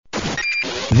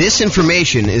This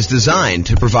information is designed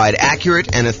to provide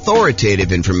accurate and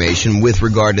authoritative information with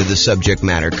regard to the subject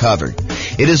matter covered.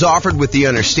 It is offered with the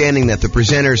understanding that the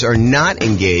presenters are not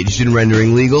engaged in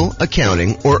rendering legal,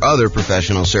 accounting, or other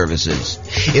professional services.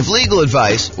 If legal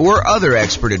advice or other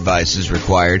expert advice is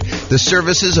required, the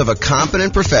services of a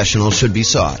competent professional should be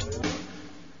sought.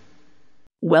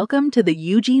 Welcome to the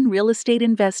Eugene Real Estate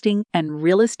Investing and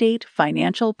Real Estate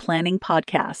Financial Planning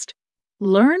Podcast.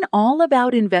 Learn all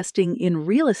about investing in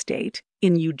real estate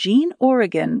in Eugene,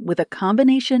 Oregon, with a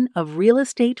combination of real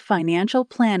estate financial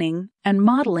planning and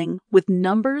modeling with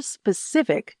numbers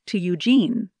specific to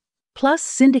Eugene, plus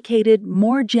syndicated,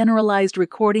 more generalized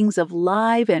recordings of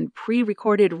live and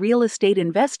pre-recorded real estate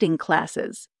investing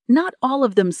classes, not all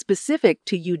of them specific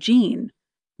to Eugene.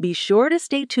 Be sure to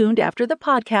stay tuned after the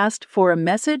podcast for a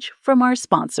message from our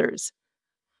sponsors.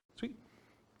 Sweet.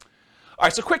 All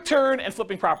right, so quick turn and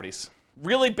flipping properties.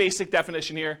 Really basic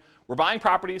definition here. We're buying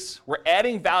properties, we're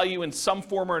adding value in some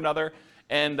form or another,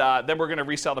 and then we're going to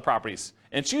resell the properties.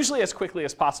 And it's usually as quickly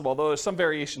as possible, although there's some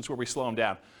variations where we slow them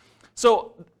down.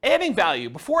 So adding value,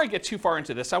 before I get too far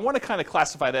into this, I want to kind of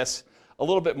classify this a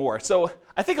little bit more. So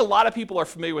I think a lot of people are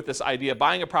familiar with this idea,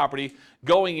 buying a property,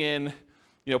 going in,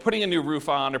 putting a new roof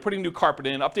on or putting new carpet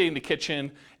in, updating the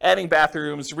kitchen, adding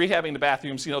bathrooms, rehabbing the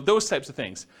bathrooms, those types of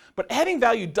things. But adding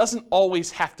value doesn't always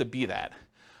have to be that.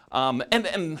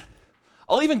 And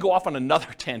I'll even go off on another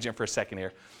tangent for a second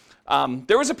here.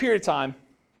 There was a period of time,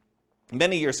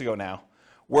 many years ago now,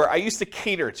 where I used to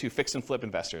cater to fix and flip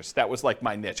investors. That was like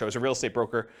my niche. I was a real estate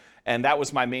broker, and that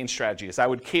was my main strategy, is I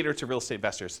would cater to real estate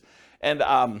investors. And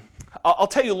I'll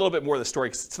tell you a little bit more of the story,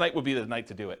 because tonight would be the night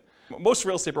to do it. Most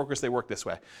real estate brokers, they work this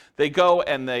way. They go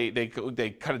and they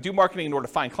kind of do marketing in order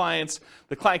to find clients.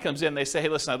 The client comes in, they say, hey,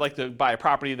 listen, I'd like to buy a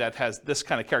property that has this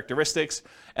kind of characteristics.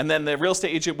 And then the real estate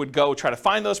agent would go try to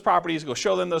find those properties, go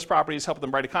show them those properties, help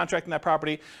them write a contract in that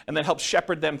property, and then help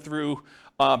shepherd them through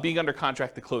being under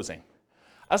contract to closing.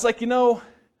 I was like,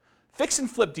 fix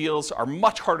and flip deals are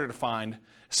much harder to find,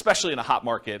 especially in a hot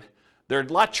market. They're a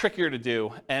lot trickier to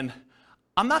do, and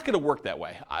I'm not going to work that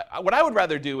way. What I would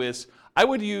rather do is I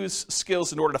would use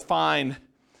skills in order to find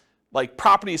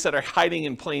properties that are hiding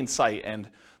in plain sight and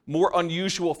more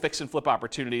unusual fix and flip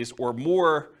opportunities, or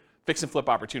more fix and flip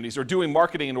opportunities, or doing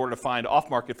marketing in order to find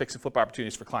off-market fix and flip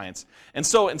opportunities for clients. And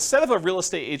so instead of a real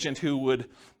estate agent who would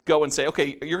go and say,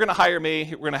 okay, you're going to hire me,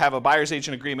 we're going to have a buyer's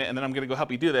agent agreement, and then I'm going to go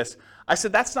help you do this, I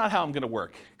said, that's not how I'm going to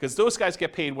work, because those guys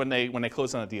get paid when they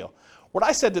close on a deal. What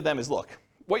I said to them is, look,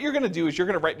 what you're going to do is you're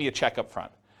going to write me a check up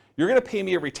front. You're going to pay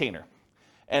me a retainer.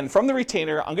 And from the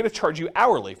retainer, I'm going to charge you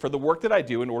hourly for the work that I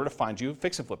do in order to find you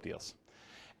fix and flip deals.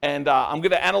 And I'm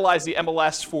going to analyze the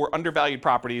MLS for undervalued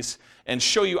properties and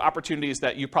show you opportunities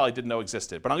that you probably didn't know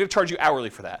existed. But I'm going to charge you hourly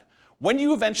for that. When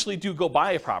you eventually do go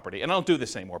buy a property, and I don't do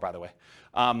this anymore, by the way,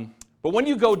 but when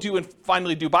you go do and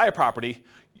finally do buy a property,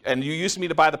 and you use me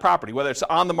to buy the property, whether it's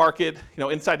on the market,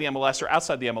 inside the MLS or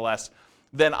outside the MLS,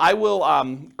 then I will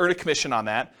earn a commission on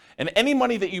that. And any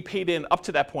money that you paid in up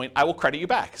to that point, I will credit you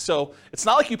back. So it's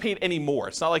not like you paid any more.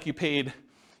 It's not like you paid,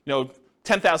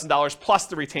 $10,000 plus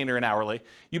the retainer and hourly.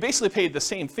 You basically paid the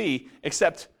same fee,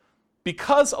 except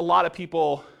because a lot of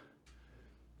people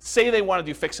say they want to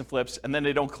do fix and flips and then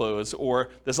they don't close, or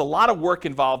there's a lot of work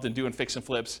involved in doing fix and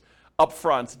flips up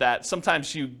front, that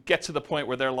sometimes you get to the point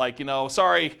where they're like,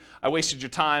 sorry, I wasted your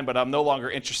time, but I'm no longer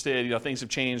interested, things have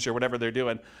changed, or whatever they're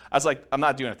doing. I was like, I'm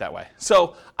not doing it that way.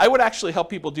 So I would actually help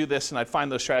people do this, and I'd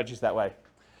find those strategies that way.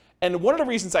 And one of the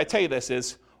reasons I tell you this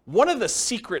is, one of the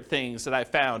secret things that I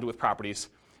found with properties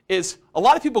is a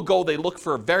lot of people they look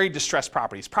for very distressed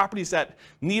properties that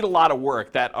need a lot of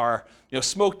work, that are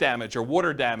smoke damage or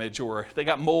water damage, or they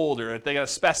got mold, or they got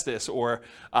asbestos, or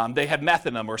they had meth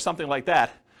in them, or something like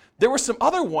that. There were some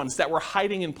other ones that were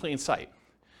hiding in plain sight.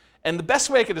 And the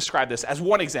best way I could describe this, as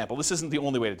one example, this isn't the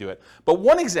only way to do it, but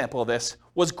one example of this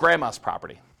was grandma's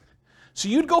property. So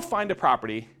you'd go find a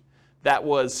property that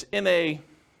was in a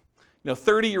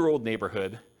 30-year-old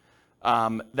neighborhood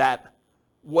that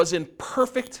was in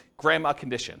perfect grandma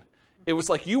condition. It was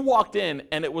like you walked in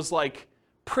and it was like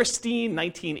pristine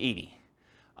 1980.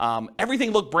 Everything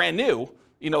looked brand new.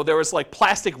 There was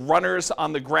plastic runners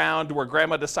on the ground where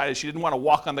grandma decided she didn't want to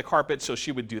walk on the carpet, so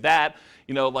she would do that.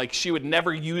 She would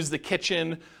never use the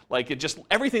kitchen.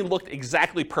 Everything looked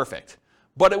exactly perfect.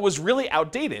 But it was really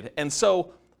outdated. And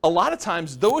so a lot of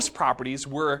times those properties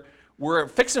were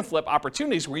fix and flip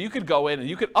opportunities where you could go in and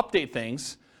you could update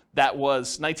things that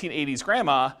was 1980s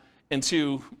grandma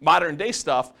into modern day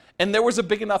stuff, and there was a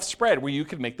big enough spread where you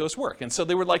could make those work. And so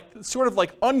they were sort of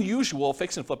unusual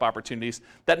fix and flip opportunities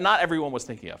that not everyone was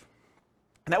thinking of.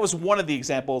 And that was one of the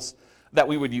examples that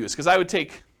we would use. Because I would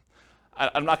take,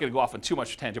 I'm not going to go off on too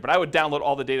much tangent, but I would download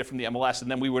all the data from the MLS,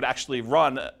 and then we would actually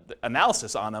run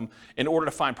analysis on them in order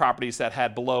to find properties that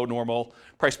had below normal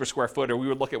price per square foot, or we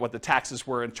would look at what the taxes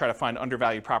were and try to find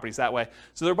undervalued properties that way.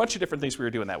 So there are a bunch of different things we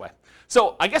were doing that way.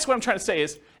 So I guess what I'm trying to say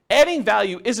is adding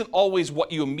value isn't always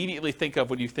what you immediately think of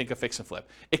when you think of fix and flip.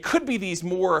 It could be these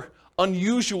more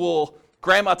unusual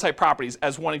grandma type properties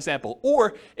as one example,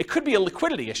 or it could be a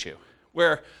liquidity issue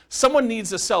where someone needs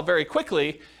to sell very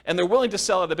quickly and they're willing to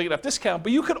sell at a big enough discount,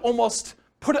 but you could almost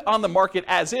put it on the market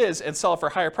as is and sell it for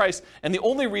a higher price. And the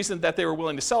only reason that they were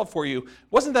willing to sell it for you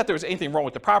wasn't that there was anything wrong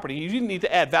with the property. You didn't need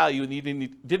to add value and you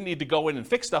didn't need to go in and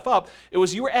fix stuff up. It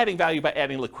was you were adding value by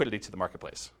adding liquidity to the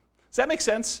marketplace. Does that make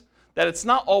sense? That it's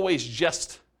not always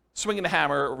just swinging a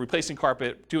hammer, or replacing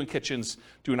carpet, doing kitchens,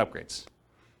 doing upgrades.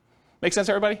 Make sense,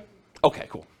 everybody? Okay,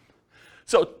 cool.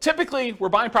 So typically, we're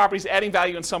buying properties, adding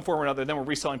value in some form or another, then we're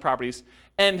reselling properties,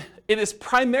 and it is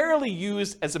primarily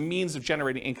used as a means of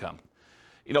generating income.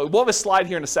 We'll have a slide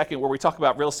here in a second where we talk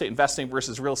about real estate investing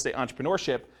versus real estate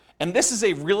entrepreneurship, and this is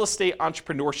a real estate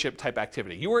entrepreneurship type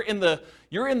activity. You're in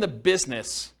the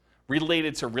business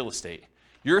related to real estate.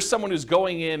 You're someone who's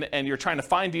going in and you're trying to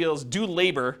find deals, do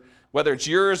labor, whether it's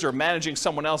yours or managing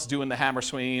someone else doing the hammer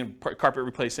swinging, carpet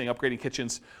replacing, upgrading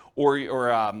kitchens,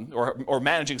 or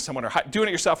managing someone, or doing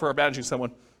it yourself, or managing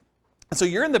someone. And so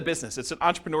you're in the business. It's an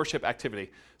entrepreneurship activity.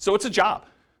 So it's a job.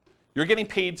 You're getting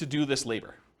paid to do this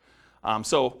labor.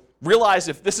 So realize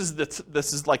if this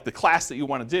is like the class that you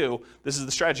want to do, this is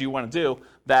the strategy you want to do,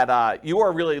 that you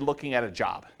are really looking at a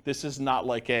job. This is not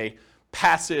like a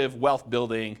passive wealth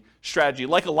building strategy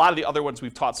like a lot of the other ones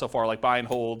we've taught so far, like buy and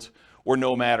hold, or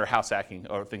nomad, or house hacking,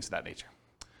 or things of that nature.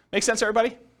 Make sense,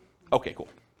 everybody? Okay, cool.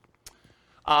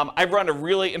 I run a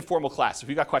really informal class. If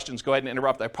you've got questions, go ahead and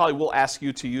interrupt. I probably will ask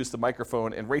you to use the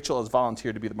microphone, and Rachel has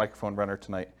volunteered to be the microphone runner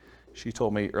tonight. She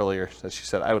told me earlier that she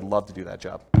said, I would love to do that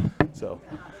job. So,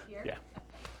 yeah,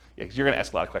 'cause you're going to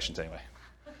ask a lot of questions anyway.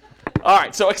 All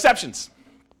right, so exceptions.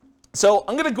 So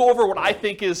I'm going to go over what I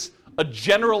think is a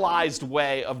generalized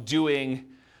way of doing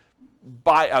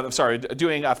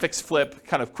fix flip,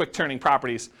 kind of quick turning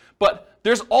properties. But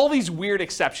there's all these weird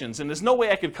exceptions, and there's no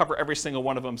way I could cover every single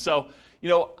one of them. So,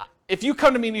 if you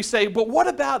come to me and you say, but what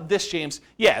about this, James?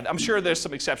 Yeah, I'm sure there's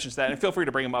some exceptions to that, and feel free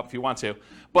to bring them up if you want to.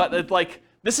 But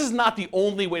this is not the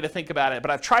only way to think about it,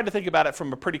 but I've tried to think about it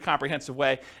from a pretty comprehensive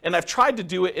way, and I've tried to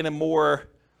do it in a more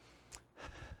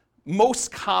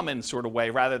most common sort of way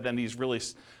rather than these really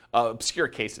obscure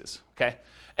cases, okay?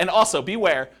 And also,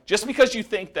 beware, just because you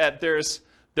think that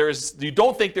you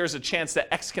don't think there's a chance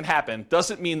that X can happen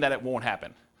doesn't mean that it won't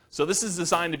happen. So this is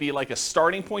designed to be like a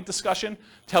starting point discussion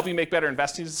to help you make better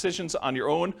investing decisions on your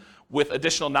own with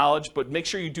additional knowledge, but make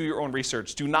sure you do your own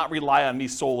research. Do not rely on me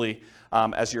solely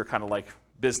as your kind of like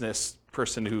business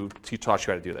person who taught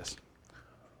you how to do this.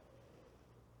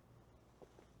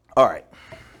 All right.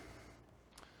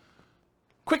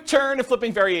 Quick turn and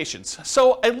flipping variations.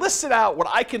 So I listed out what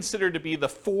I consider to be the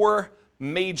 4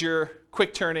 major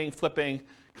quick turning, flipping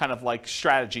kind of like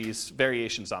strategies,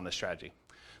 variations on this strategy.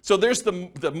 So there's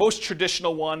the most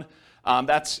traditional one.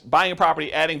 That's buying a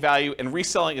property, adding value, and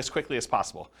reselling as quickly as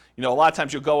possible. A lot of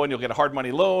times you'll go in, you'll get a hard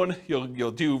money loan,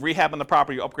 you'll do rehab on the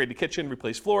property, you'll upgrade the kitchen,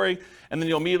 replace flooring, and then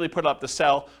you'll immediately put it up to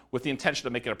sell with the intention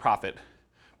of making a profit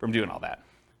from doing all that.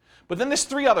 But then there's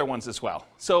 3 other ones as well.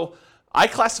 So I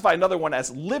classify another one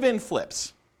as live-in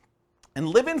flips. And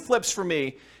live-in flips for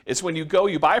me is when you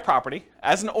buy a property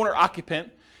as an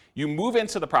owner-occupant, you move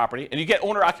into the property, and you get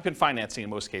owner-occupant financing in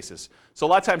most cases. So a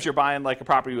lot of times you're buying like a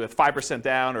property with 5%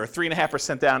 down, or a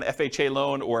 3.5% down FHA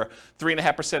loan, or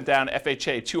 3.5% down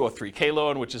FHA 203K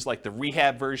loan, which is like the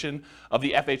rehab version of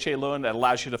the FHA loan that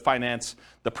allows you to finance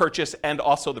the purchase and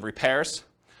also the repairs.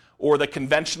 Or the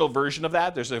conventional version of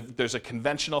that, there's a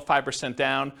conventional 5%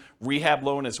 down rehab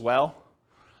loan as well.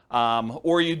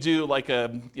 Or you do like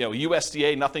a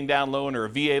USDA nothing down loan or a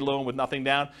VA loan with nothing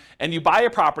down, and you buy a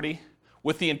property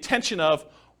with the intention of,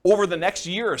 over the next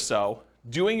year or so,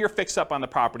 doing your fix-up on the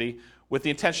property with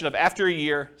the intention of, after a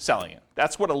year, selling it.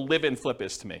 That's what a live-in flip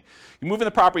is to me. You move in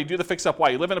the property, do the fix-up while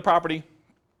you live in the property,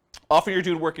 often you're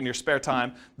doing work in your spare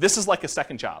time. This is like a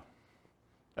second job.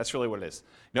 That's really what it is.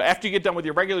 After you get done with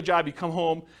your regular job, you come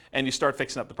home and you start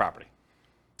fixing up the property.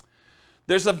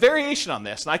 There's a variation on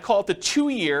this, and I call it the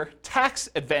 2-year tax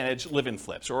advantage live-in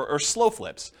flips, or slow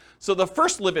flips. So the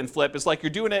first live-in flip is like you're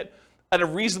doing it at a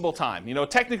reasonable time.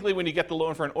 Technically when you get the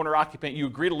loan for an owner-occupant, you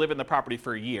agree to live in the property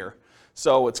for a year.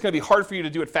 So it's going to be hard for you to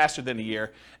do it faster than a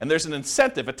year. And there's an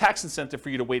incentive, a tax incentive for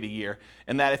you to wait a year.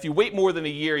 And that if you wait more than a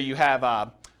year, you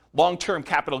have long-term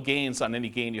capital gains on any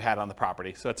gain you had on the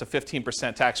property. So that's a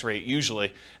 15% tax rate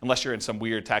usually, unless you're in some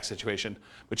weird tax situation,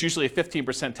 but usually a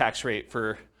 15% tax rate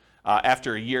for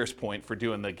after a year's point for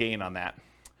doing the gain on that.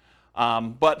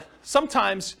 But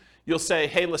sometimes you'll say,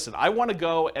 hey, listen, I want to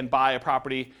go and buy a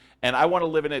property and I want to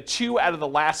live in it 2 out of the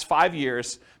last 5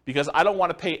 years because I don't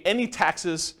want to pay any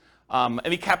taxes,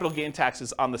 any capital gain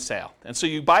taxes on the sale. And so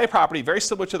you buy a property very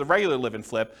similar to the regular live and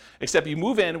flip, except you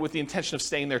move in with the intention of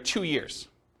staying there 2 years.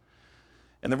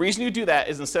 And the reason you do that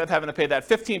is instead of having to pay that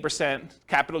 15%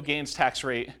 capital gains tax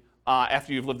rate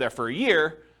after you've lived there for a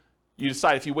year, you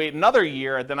decide if you wait another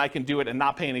year, then I can do it and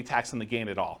not pay any tax on the gain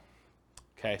at all.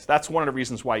 Okay, so that's one of the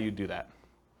reasons why you do that.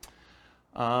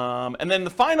 And then the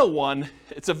final one,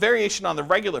 it's a variation on the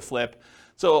regular flip.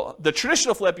 So the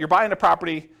traditional flip, you're buying a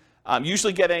property,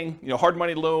 usually getting hard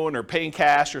money loan or paying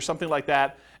cash or something like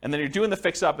that, and then you're doing the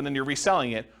fix up and then you're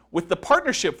reselling it. With the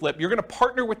partnership flip, you're going to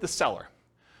partner with the seller.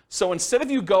 So instead of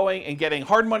you going and getting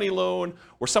hard money loan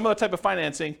or some other type of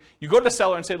financing, you go to the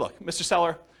seller and say, look, Mr.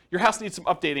 Seller, your house needs some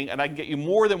updating and I can get you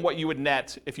more than what you would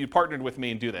net if you partnered with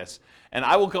me and do this. And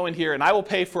I will go in here and I will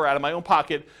pay for it out of my own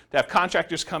pocket to have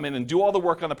contractors come in and do all the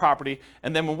work on the property.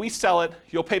 And then when we sell it,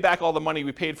 you'll pay back all the money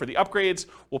we paid for the upgrades,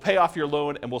 we'll pay off your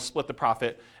loan and we'll split the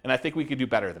profit. And I think we could do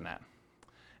better than that.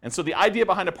 And so the idea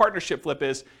behind a partnership flip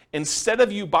is instead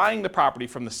of you buying the property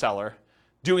from the seller,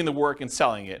 doing the work and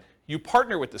selling it, you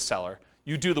partner with the seller,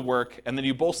 you do the work, and then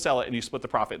you both sell it and you split the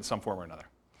profit in some form or another.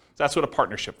 So that's what a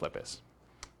partnership flip is.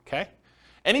 Okay?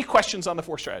 Any questions on the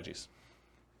 4 strategies?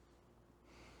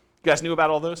 You guys knew about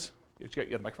all those? You have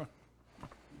the microphone?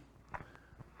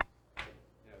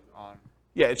 On.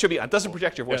 Yeah, it should be on. It doesn't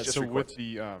project your voice, just so records. with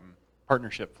the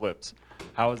partnership flips,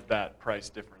 how is that price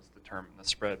difference determined, the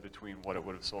spread between what it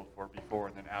would have sold for before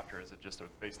and then after? Is it just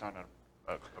based on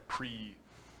a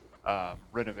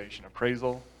pre-renovation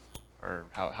appraisal? Or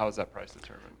how is that price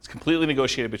determined? It's completely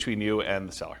negotiated between you and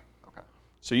the seller. Okay.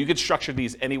 So you can structure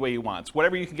these any way you want. It's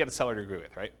whatever you can get a seller to agree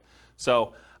with, right?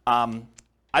 So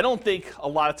I don't think a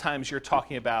lot of times you're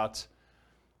talking about,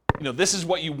 this is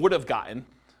what you would have gotten,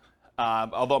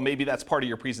 although maybe that's part of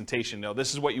your presentation.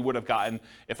 This is what you would have gotten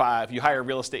if you hire a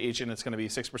real estate agent, it's going to be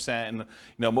 6%, and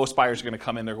most buyers are going to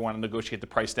come in, they're going to want to negotiate the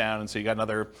price down, and so you got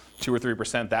another 2 or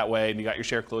 3% that way, and you got your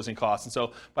share closing costs, and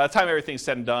so by the time everything's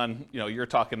said and done, you're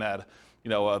talking at a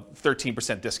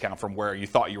 13% discount from where you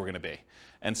thought you were going to be.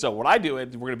 And so what I do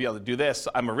is we're going to be able to do this.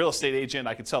 I'm a real estate agent.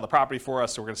 I can sell the property for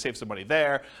us, so we're going to save some money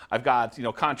there. I've got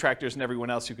contractors and everyone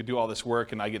else who could do all this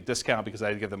work, and I get discount because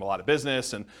I give them a lot of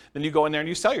business. And then you go in there and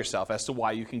you sell yourself as to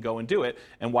why you can go and do it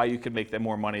and why you can make them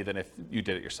more money than if you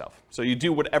did it yourself. So you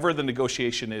do whatever the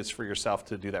negotiation is for yourself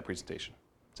to do that presentation.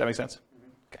 Does that make sense?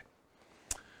 Mm-hmm. Okay.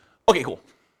 Okay, cool.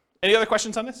 Any other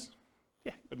questions on this?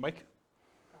 Yeah, good, Mike.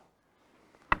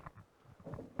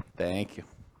 Thank you.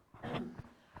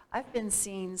 I've been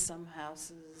seeing some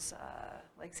houses,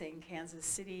 like say in Kansas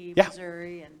City, Yeah.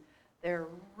 Missouri, and they're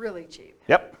really cheap.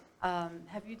 Yep.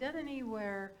 Have you done any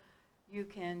where you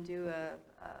can do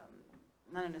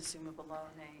not an assumable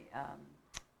loan,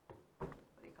 what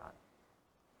do you call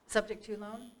it? Subject to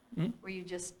loan, where you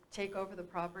just take over the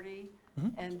property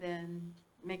and then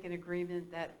make an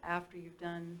agreement that after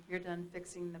you're done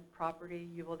fixing the property,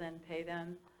 you will then pay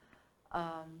them.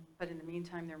 But in the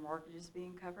meantime, their mortgage is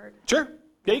being covered. Sure.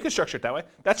 Yeah, you can structure it that way.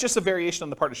 That's just a variation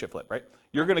on the partnership flip, right?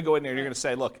 You're going to go in there and you're going to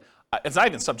say, look, it's not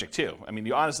even subject to. I mean,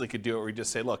 you honestly could do it where you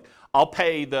just say, look, I'll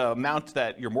pay the amount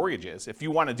that your mortgage is. If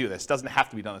you want to do this, it doesn't have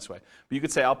to be done this way. But you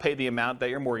could say, I'll pay the amount that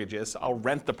your mortgage is. I'll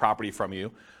rent the property from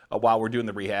you while we're doing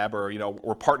the rehab, or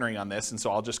we're partnering on this, and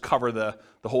so I'll just cover the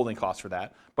holding costs for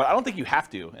that. But I don't think you have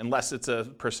to, unless it's a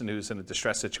person who's in a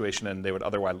distressed situation and they would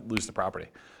otherwise lose the property.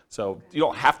 So you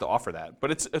don't have to offer that,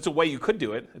 but it's a way you could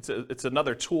do it. It's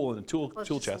another tool in the tool Well, it's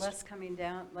chest. just less coming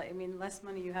down, less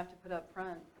money you have to put up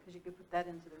front, because you could put that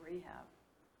into the rehab,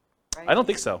 right? I don't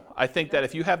think so. I think that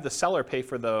if you have the seller pay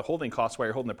for the holding costs while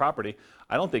you're holding the property,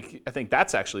 I think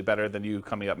that's actually better than you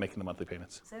coming up making the monthly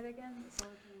payments. Say that again?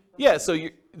 Yeah, so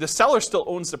the seller still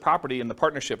owns the property in the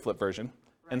partnership flip version,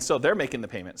 and so they're making the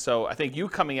payment. So I think you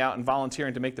coming out and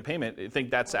volunteering to make the payment, I think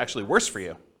that's actually worse for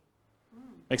you.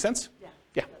 Make sense? Yeah.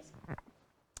 Yeah.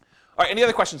 All right, any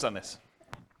other questions on this?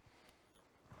 Do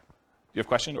you have a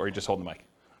question, or are you just holding the mic?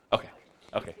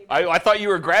 Okay. I thought you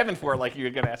were grabbing for it like you were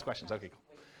going to ask questions. Okay,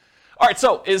 cool. All right,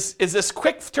 so is this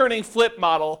quick turning flip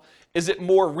model, is it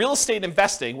more real estate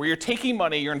investing where you're taking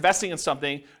money, you're investing in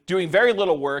something, doing very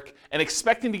little work, and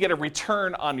expecting to get a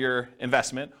return on your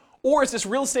investment? Or is this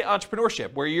real estate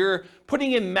entrepreneurship where you're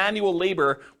putting in manual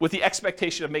labor with the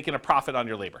expectation of making a profit on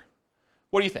your labor?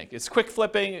 What do you think? Is quick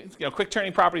flipping, quick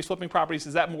turning properties, flipping properties,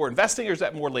 is that more investing or is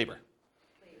that more labor?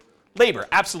 Labor,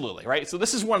 absolutely, right? So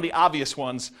this is one of the obvious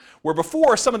ones where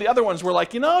before some of the other ones were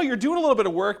like, you're doing a little bit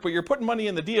of work, but you're putting money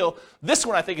in the deal. This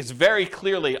one I think is very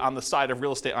clearly on the side of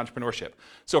real estate entrepreneurship.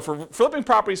 So for flipping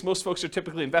properties, most folks are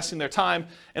typically investing their time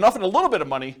and often a little bit of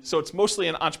money, so it's mostly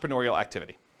an entrepreneurial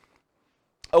activity.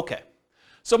 Okay,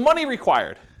 so money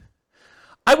required.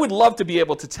 I would love to be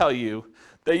able to tell you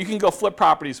that you can go flip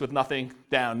properties with nothing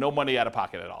down, no money out of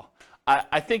pocket at all.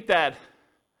 I think that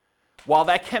while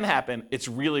that can happen, it's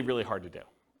really, really hard to do,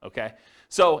 okay?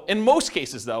 So in most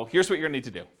cases, though, here's what you're gonna need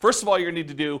to do. First of all, you're gonna need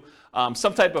to do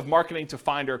some type of marketing to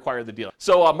find or acquire the deal.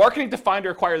 So marketing to find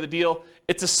or acquire the deal,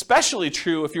 it's especially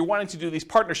true if you're wanting to do these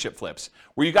partnership flips,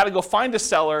 where you gotta go find a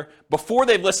seller before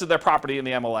they've listed their property in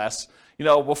the MLS,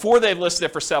 before they've listed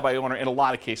it for sale by owner in a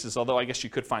lot of cases, although I guess you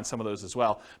could find some of those as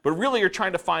well. But really you're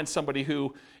trying to find somebody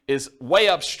who is way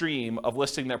upstream of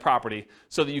listing their property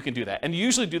so that you can do that. And you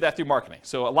usually do that through marketing.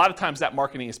 So a lot of times that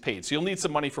marketing is paid. So you'll need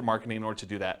some money for marketing in order to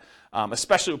do that,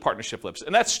 especially with partnership flips.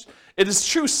 And it is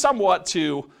true somewhat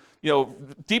to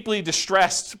deeply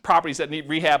distressed properties that need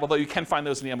rehab, although you can find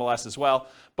those in the MLS as well.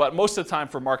 But most of the time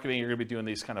for marketing, you're gonna be doing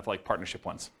these kind of like partnership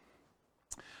ones.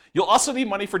 You'll also need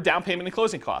money for down payment and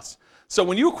closing costs. So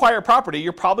when you acquire a property,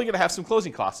 you're probably going to have some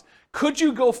closing costs. Could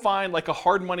you go find like a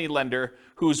hard money lender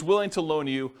who's willing to loan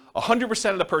you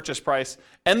 100% of the purchase price,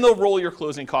 and they'll roll your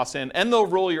closing costs in, and they'll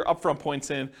roll your upfront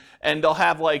points in, and they'll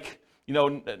have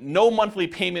no monthly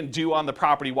payment due on the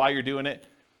property while you're doing it?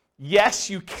 Yes,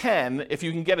 you can if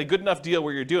you can get a good enough deal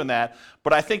where you're doing that,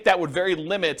 but I think that would very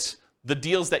limit the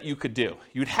deals that you could do.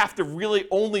 You'd have to really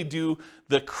only do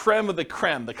the creme of the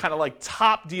creme, the kind of like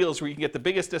top deals where you can get the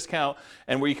biggest discount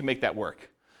and where you can make that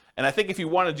work. And I think if you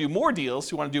want to do more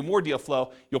deals, you want to do more deal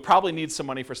flow, you'll probably need some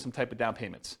money for some type of down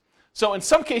payments. So in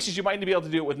some cases, you might be able to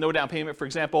do it with no down payment. For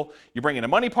example, you bring in a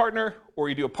money partner, or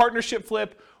you do a partnership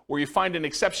flip, or you find an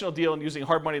exceptional deal and using a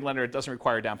hard money lender, it doesn't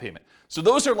require down payment. So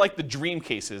those are like the dream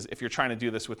cases if you're trying to do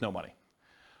this with no money.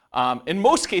 In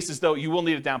most cases, though, you will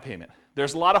need a down payment.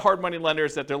 There's a lot of hard money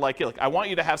lenders that they're like, hey, look, I want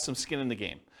you to have some skin in the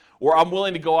game. Or I'm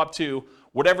willing to go up to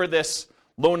whatever this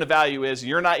loan to value is.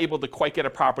 You're not able to quite get a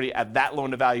property at that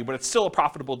loan to value, but it's still a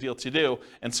profitable deal to do.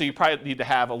 And so you probably need to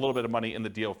have a little bit of money in the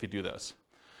deal if you do those.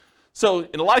 So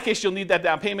in a lot of cases, you'll need that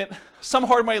down payment. Some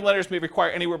hard money lenders may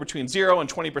require anywhere between 0 and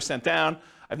 20% down.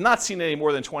 I've not seen any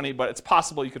more than 20, but it's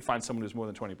possible you could find someone who's more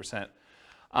than 20%.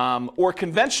 Or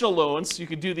conventional loans, you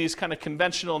could do these kind of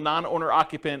conventional non-owner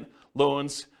occupant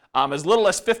loans as little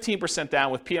as 15%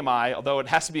 down with PMI, although it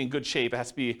has to be in good shape. It has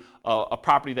to be a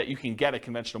property that you can get a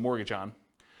conventional mortgage on.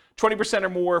 20% or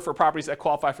more for properties that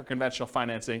qualify for conventional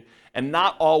financing, and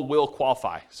not all will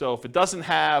qualify. So if it doesn't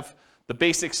have the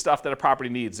basic stuff that a property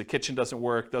needs, the kitchen doesn't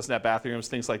work, doesn't have bathrooms,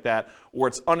 things like that, or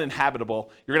it's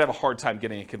uninhabitable, you're gonna have a hard time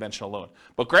getting a conventional loan.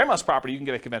 But grandma's property you can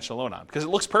get a conventional loan on because it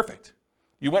looks perfect.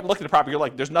 You went and looked at the property, you're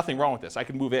like, there's nothing wrong with this, I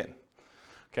can move in,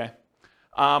 okay?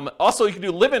 Also, you can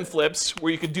do live-in flips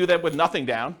where you could do that with nothing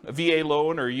down, a VA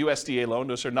loan or a USDA loan,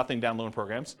 those are nothing down loan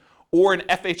programs, or an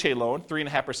FHA loan,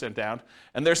 3.5% down.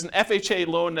 And there's an FHA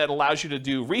loan that allows you to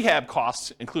do rehab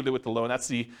costs included with the loan. That's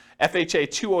the FHA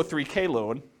 203K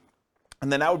loan. And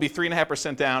then that would be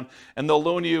 3.5% down, and they'll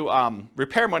loan you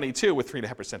repair money too with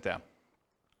 3.5% down.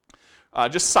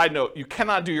 Just a side note, you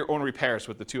cannot do your own repairs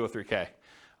with the 203K.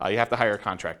 You have to hire a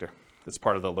contractor. That's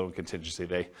part of the loan contingency.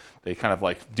 They kind of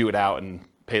like do it out and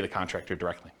pay the contractor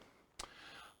directly.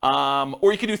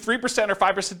 Or you can do 3% or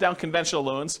 5% down conventional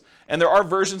loans, and there are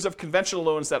versions of conventional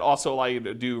loans that also allow you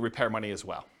to do repair money as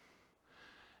well.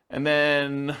 And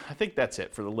then I think that's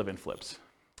it for the live-in flips.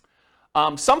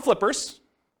 Some flippers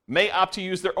may opt to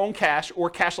use their own cash or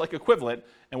cash-like equivalent.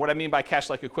 And what I mean by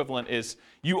cash-like equivalent is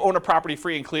you own a property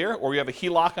free and clear, or you have a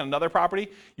HELOC on another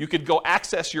property, you could go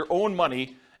access your own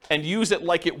money and use it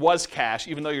like it was cash,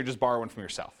 even though you're just borrowing from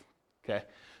yourself, okay?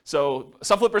 So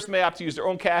some flippers may opt to use their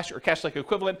own cash or cash-like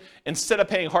equivalent instead of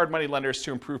paying hard money lenders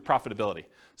to improve profitability.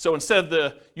 So instead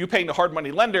of you paying the hard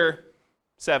money lender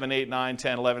 7, 8, 9,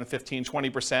 10, 11, 15,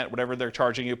 20%, whatever they're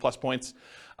charging you plus points,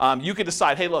 you could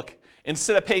decide, hey, look,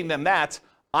 instead of paying them that,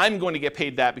 I'm going to get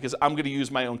paid that because I'm going to use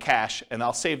my own cash and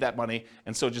I'll save that money,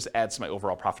 and so it just adds to my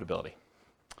overall profitability,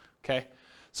 okay?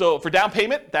 So for down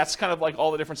payment, that's kind of like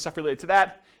all the different stuff related to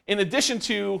that. In addition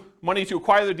to money to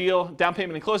acquire the deal, down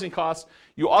payment and closing costs,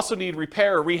 you also need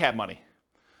repair or rehab money.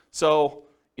 So,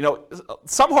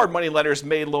 some hard money lenders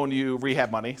may loan you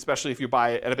rehab money, especially if you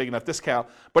buy it at a big enough discount,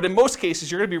 but in most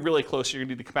cases, you're gonna be really close. You're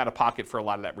gonna need to come out of pocket for a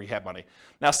lot of that rehab money.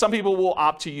 Now, some people will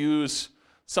opt to use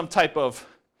some type of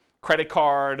credit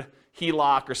card,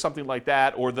 HELOC or something like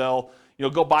that, or they'll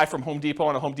go buy from Home Depot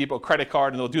on a Home Depot credit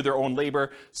card, and they'll do their own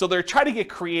labor. So they're trying to get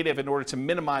creative in order to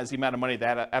minimize the amount of money they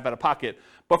have out of pocket.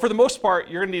 But for the most part,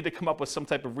 you're going to need to come up with some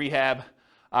type of rehab,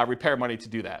 repair money to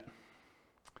do that.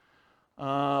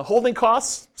 Holding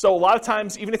costs. So a lot of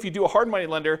times, even if you do a hard money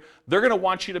lender, they're going to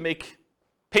want you to make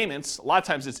payments. A lot of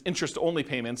times it's interest-only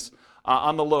payments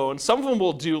on the loan. Some of them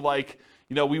will do like,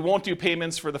 we won't do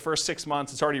payments for the first 6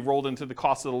 months. It's already rolled into the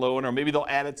cost of the loan, or maybe they'll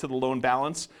add it to the loan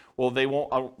balance. Well, they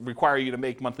won't require you to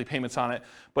make monthly payments on it.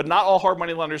 But not all hard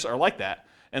money lenders are like that.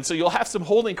 And so you'll have some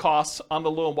holding costs on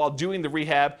the loan while doing the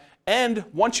rehab. And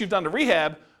once you've done the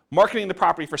rehab, marketing the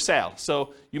property for sale.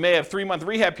 So you may have 3-month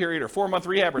rehab period, or 4-month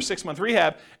rehab, or 6-month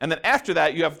rehab, and then after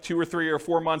that you have 2 or 3 or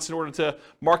 4 months in order to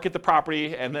market the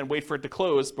property and then wait for it to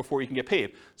close before you can get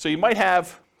paid. So you might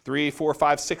have 3, 4,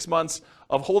 5, 6 months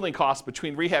of holding costs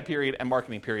between rehab period and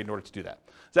marketing period in order to do that.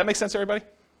 Does that make sense to everybody?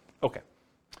 Okay.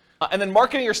 And then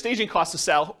marketing or staging costs to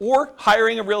sell, or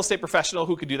hiring a real estate professional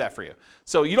who could do that for you.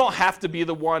 So you don't have to be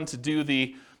the one to do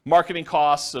the marketing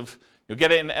costs of get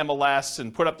it in MLS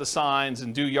and put up the signs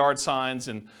and do yard signs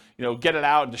and get it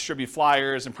out and distribute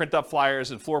flyers and print up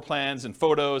flyers and floor plans and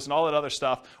photos and all that other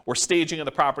stuff, or staging of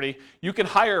the property. You can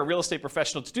hire a real estate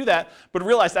professional to do that, but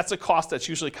realize that's a cost that's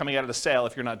usually coming out of the sale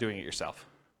if you're not doing it yourself.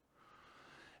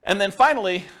 And then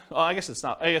finally, I guess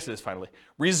it is finally,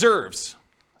 reserves.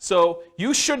 So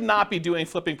you should not be doing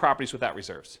flipping properties without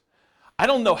reserves. I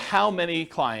don't know how many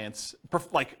clients,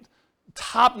 like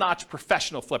top-notch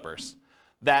professional flippers,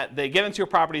 that they get into a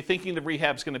property thinking the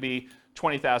rehab's going to be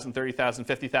 $20,000, $30,000,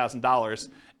 $50,000,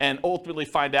 and ultimately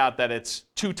find out that it's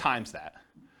 2 times that.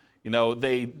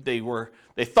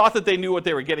 They thought that they knew what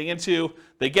they were getting into.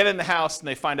 They get in the house and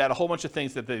they find out a whole bunch of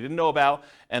things that they didn't know about,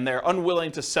 and they're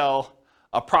unwilling to sell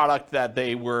a product that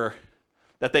they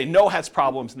know has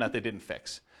problems and that they didn't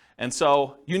fix. And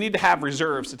so you need to have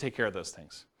reserves to take care of those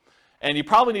things. And you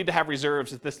probably need to have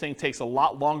reserves if this thing takes a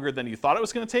lot longer than you thought it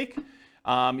was going to take.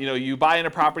 You buy in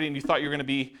a property and you thought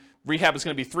rehab was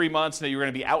going to be 3 months, and then you're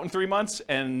going to be out in 3 months,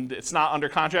 and it's not under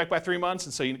contract by 3 months,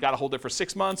 and so you got to hold it for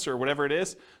 6 months or whatever it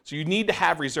is. So you need to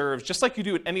have reserves, just like you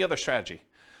do with any other strategy.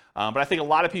 But I think a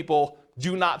lot of people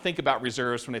do not think about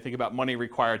reserves when they think about money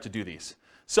required to do these.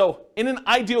 So in an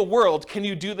ideal world, can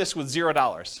you do this with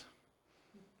 $0?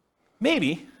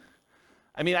 Maybe.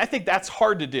 I think that's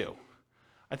hard to do.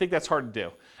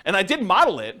 And I did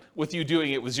model it with you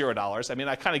doing it with $0.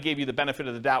 I kind of gave you the benefit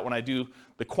of the doubt when I do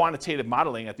the quantitative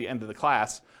modeling at the end of the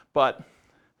class, but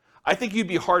I think you'd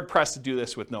be hard-pressed to do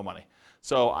this with no money.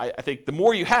 So I think the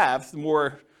more you have, the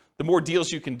more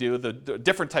deals you can do, the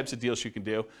different types of deals you can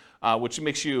do, which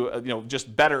makes you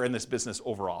just better in this business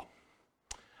overall.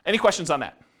 Any questions on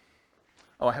that?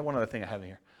 Oh, I have one other thing I have in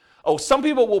here. Oh, some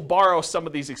people will borrow some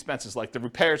of these expenses, like the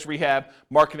repairs, rehab,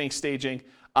 marketing, staging.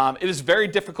 It is very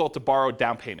difficult to borrow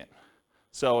down payment.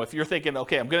 So if you're thinking,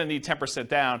 okay, I'm going to need 10%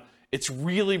 down, it's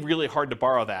really, really hard to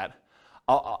borrow that.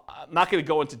 I'm not going to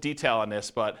go into detail on this,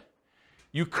 but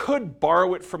you could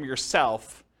borrow it from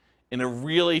yourself in a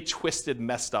really twisted,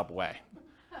 messed up way.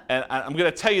 And I'm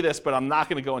going to tell you this, but I'm not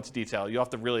going to go into detail. You'll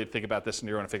have to really think about this and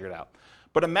you're going to figure it out.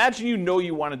 But imagine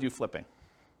you want to do flipping.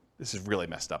 This is really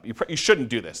messed up. You shouldn't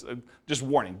do this. Just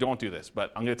warning, don't do this,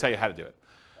 but I'm going to tell you how to do it.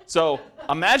 So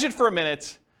imagine for a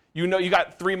minute, you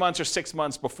got 3 months or 6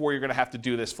 months before you're going to have to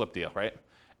do this flip deal, right?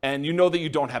 And you know that you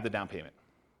don't have the down payment.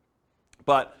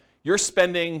 But you're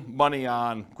spending money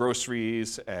on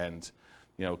groceries and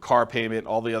car payment,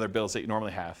 all the other bills that you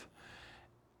normally have.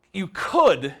 You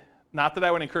could, not that I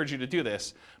would encourage you to do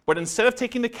this, but instead of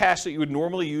taking the cash that you would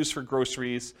normally use for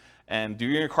groceries and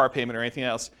doing your car payment or anything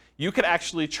else, you could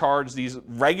actually charge these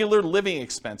regular living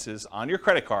expenses on your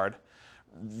credit card,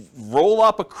 roll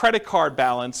up a credit card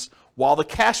balance while the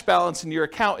cash balance in your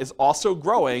account is also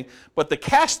growing, but the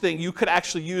cash thing you could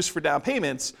actually use for down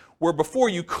payments, where before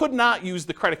you could not use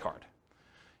the credit card.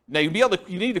 Now you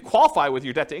need to qualify with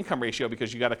your debt to income ratio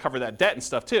because you got to cover that debt and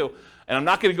stuff too. And I'm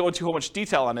not going to go into too much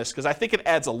detail on this because I think it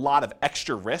adds a lot of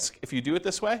extra risk if you do it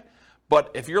this way.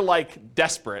 But if you're like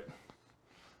desperate,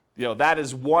 that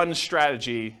is one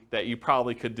strategy that you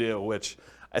probably could do, which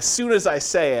as soon as I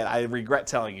say it, I regret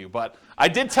telling you. But I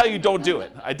did tell you don't do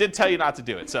it. I did tell you not to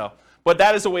do it. So, but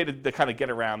that is a way to kind of get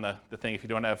around the thing if you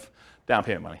don't have down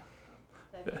payment money.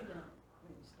 Have you done it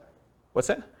when you started? What's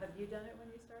that? Have you done it when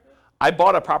you started? I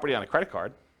bought a property on a credit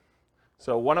card.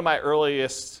 So one of my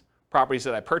earliest properties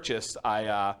that I purchased,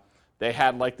 they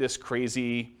had like this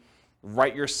crazy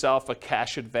write yourself a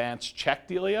cash advance check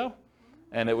dealio.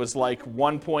 And it was like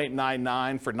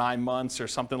 1.99 for 9 months or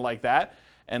something like that.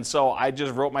 And so I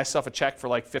just wrote myself a check for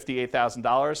like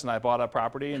 $58,000 and I bought a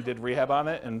property and did rehab on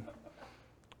it. And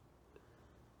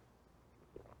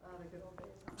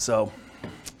So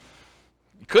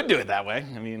you could do it that way.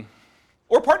 I mean,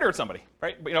 or partner with somebody,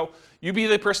 right? But, you be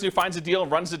the person who finds a deal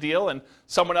and runs the deal, and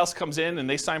someone else comes in and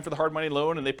they sign for the hard money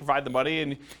loan and they provide the money,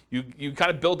 and you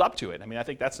kind of build up to it. I mean, I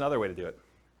think that's another way to do it,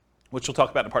 which we'll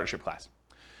talk about in the partnership class.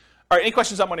 All right, any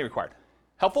questions on money required?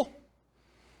 Helpful?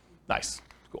 Nice,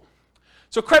 cool.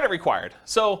 So credit required.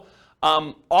 So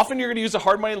often you're going to use a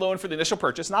hard money loan for the initial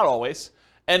purchase, not always.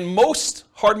 And most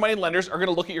hard money lenders are going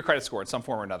to look at your credit score in some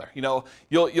form or another.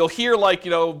 You'll hear like,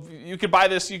 you could buy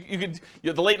this. You could.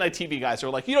 The late night TV guys are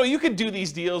like, you could do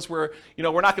these deals where,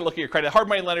 we're not going to look at your credit. Hard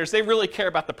money lenders, they really care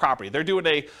about the property. They're doing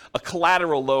a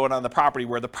collateral loan on the property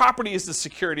where the property is the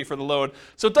security for the loan.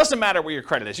 So it doesn't matter what your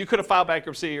credit is. You could have filed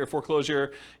bankruptcy or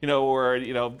foreclosure, or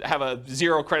have a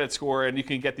 0 credit score and you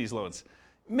can get these loans.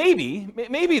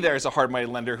 Maybe there's a hard money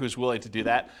lender who's willing to do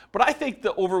that, but I think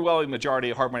the overwhelming majority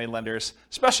of hard money lenders,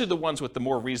 especially the ones with the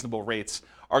more reasonable rates,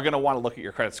 are going to want to look at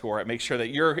your credit score and make sure that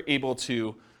you're able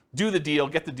to do the deal,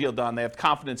 get the deal done. They have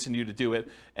confidence in you to do it,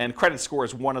 and credit score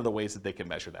is one of the ways that they can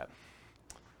measure that.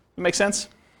 Make sense?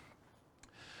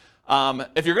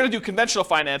 If you're going to do conventional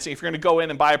financing, if you're going to go in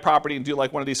and buy a property and do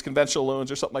like one of these conventional loans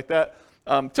or something like that,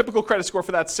 typical credit score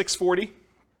for that's 640.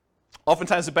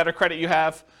 Oftentimes, the better credit you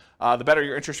have, the better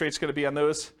your interest rate's going to be on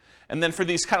those. And then for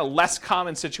these kind of less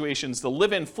common situations, the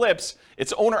live-in flips,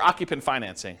 it's owner-occupant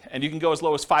financing. And you can go as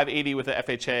low as 580 with the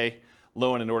FHA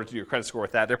loan in order to do your credit score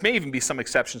with that. There may even be some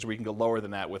exceptions where you can go lower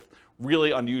than that with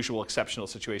really unusual, exceptional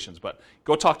situations. But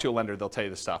go talk to a lender. They'll tell you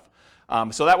this stuff.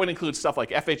 So that would include stuff like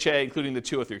FHA, including the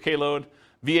 203K loan,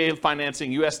 VA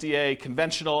financing, USDA,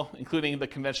 conventional, including the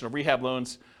conventional rehab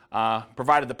loans,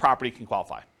 provided the property can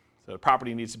qualify. So the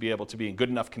property needs to be able to be in good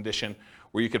enough condition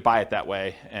where you could buy it that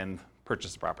way and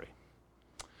purchase the property.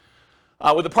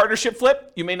 With a partnership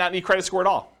flip, you may not need credit score at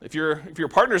all. If your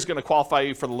partner is going to qualify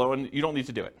you for the loan, you don't need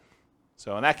to do it.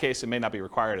 So in that case, it may not be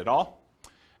required at all.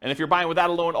 And if you're buying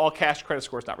without a loan, all cash, credit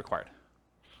score is not required.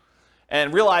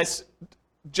 And realize,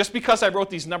 just because I wrote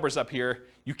these numbers up here,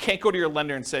 you can't go to your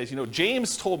lender and say,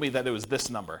 James told me that it was this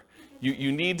number.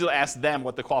 You need to ask them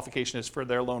what the qualification is for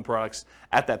their loan products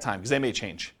at that time, because they may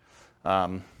change.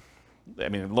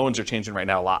 Loans are changing right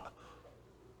now a lot.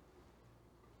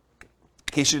 In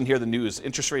case you didn't hear the news,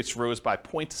 interest rates rose by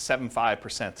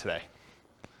 0.75% today.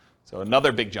 So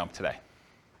another big jump today.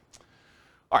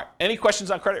 All right, any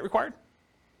questions on credit required?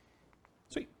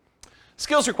 Sweet.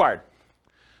 Skills required.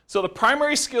 So the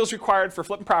primary skills required for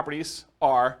flipping properties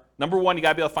are, number one, you got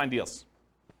to be able to find deals.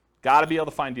 Got to be able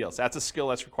to find deals. That's a skill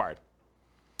that's required.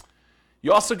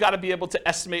 You also got to be able to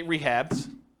estimate rehabs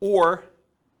or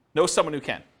know someone who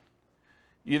can.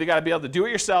 You either got to be able to do it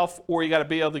yourself or you got to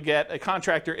be able to get a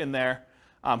contractor in there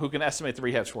who can estimate the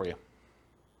rehabs for you.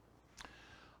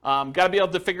 Got to be able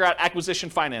to figure out acquisition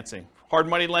financing, hard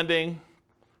money lending,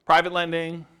 private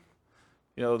lending,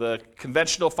 the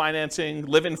conventional financing,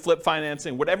 live-in flip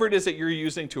financing, whatever it is that you're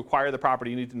using to acquire the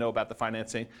property, you need to know about the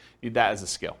financing. You need that as a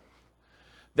skill.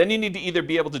 Then you need to either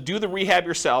be able to do the rehab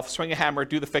yourself, swing a hammer,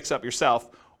 do the fix-up yourself,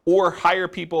 or hire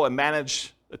people and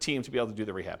manage a team to be able to do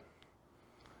the rehab.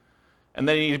 And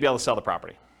then you need to be able to sell the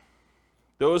property.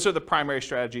 Those are the primary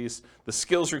strategies, the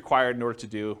skills required in order to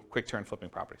do quick turn flipping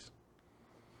properties.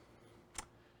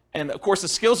 And of course, the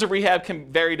skills of rehab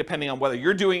can vary depending on whether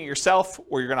you're doing it yourself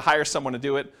or you're going to hire someone to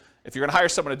do it. If you're going to hire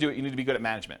someone to do it, you need to be good at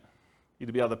management. You need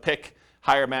to be able to pick,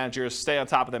 hire managers, stay on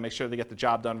top of them, make sure they get the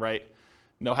job done right,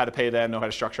 know how to pay them, know how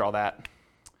to structure all that.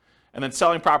 And then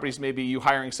selling properties may be you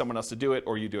hiring someone else to do it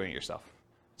or you doing it yourself.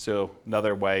 So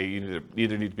another way, you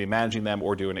either need to be managing them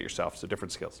or doing it yourself, so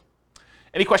different skills.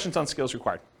 Any questions on skills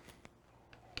required?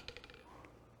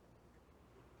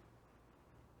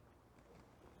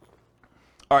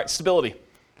 All right, stability.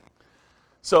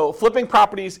 So flipping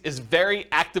properties is very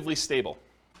actively stable.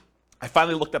 I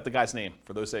finally looked up the guy's name,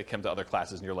 for those that come to other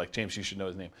classes and you're like, James, you should know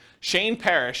his name. Shane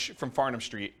Parrish from Farnham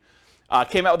Street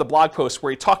came out with a blog post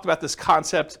where he talked about this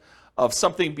concept of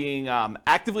something being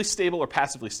actively stable or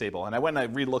passively stable. And I went and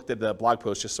I re-looked at the blog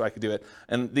post just so I could do it.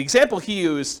 And the example he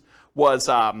used was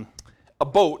a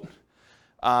boat.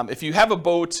 If you have a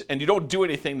boat and you don't do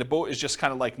anything, the boat is just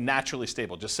kind of like naturally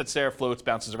stable. Just sits there, floats,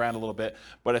 bounces around a little bit.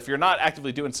 But if you're not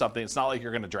actively doing something, it's not like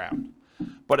you're going to drown.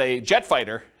 But a jet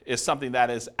fighter is something that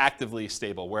is actively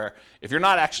stable, where if you're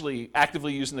not actually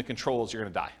actively using the controls, you're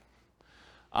going to die.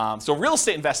 So real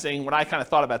estate investing, when I kind of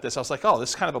thought about this, I was like, oh,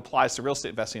 this kind of applies to real estate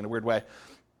investing in a weird way.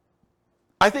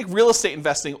 I think real estate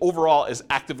investing overall is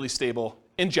actively stable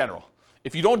in general.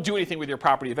 If you don't do anything with your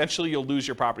property, eventually you'll lose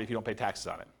your property if you don't pay taxes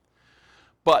on it.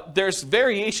 But there's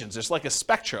variations. There's like a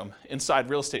spectrum inside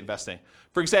real estate investing.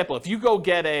 For example, if you go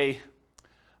get a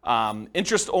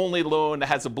interest-only loan that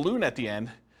has a balloon at the end,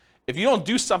 If you don't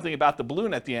do something about the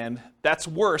balloon at the end, that's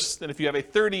worse than if you have a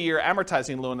 30-year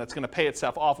amortizing loan that's going to pay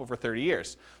itself off over 30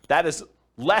 years. That is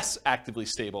less actively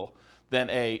stable than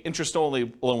a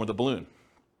interest-only loan with a balloon.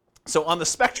 So on the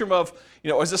spectrum of,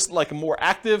 is this like a more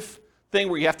active thing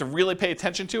where you have to really pay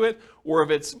attention to it, or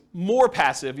if it's more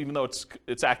passive, even though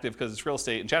it's active because it's real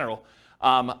estate in general,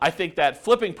 I think that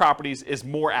flipping properties is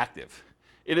more active.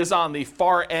 It is on the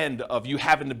far end of you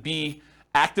having to be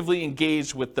actively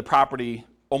engaged with the property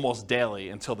almost daily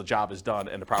until the job is done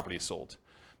and the property is sold.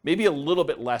 Maybe a little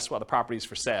bit less while the property is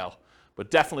for sale, but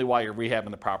definitely while you're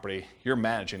rehabbing the property, you're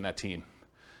managing that team.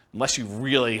 Unless you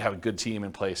really have a good team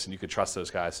in place and you could trust those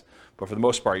guys. But for the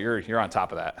most part, you're on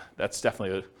top of that. That's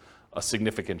definitely a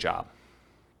significant job.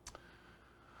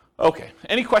 Okay,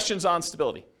 any questions on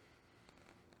stability?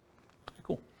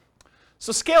 Cool.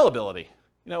 So scalability.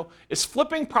 Is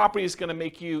flipping properties going to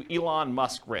make you Elon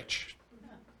Musk rich?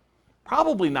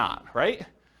 Probably not, right?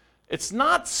 It's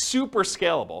not super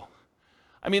scalable.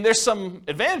 I mean, there's some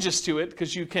advantages to it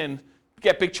because you can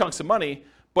get big chunks of money,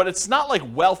 but it's not like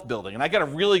wealth building. And I got a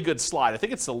really good slide. I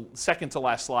think it's the second to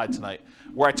last slide tonight,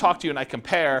 where I talk to you and I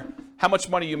compare how much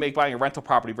money you make buying a rental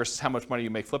property versus how much money you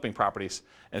make flipping properties.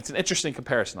 And it's an interesting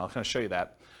comparison. I'll kind of show you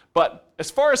that. But as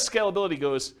far as scalability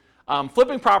goes,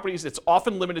 flipping properties, it's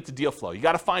often limited to deal flow. You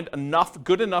got to find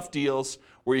good enough deals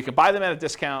where you can buy them at a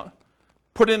discount,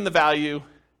 put in the value,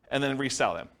 and then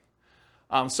resell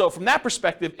them. So from that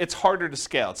perspective, it's harder to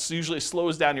scale. It usually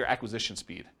slows down your acquisition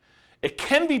speed. It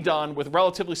can be done with a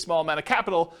relatively small amount of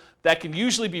capital that can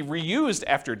usually be reused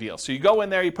after a deal. So you go in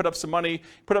there, you put up some money,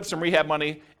 put up some rehab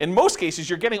money. In most cases,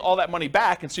 you're getting all that money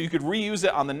back, and so you could reuse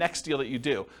it on the next deal that you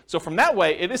do. So from that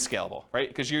way, it is scalable, right?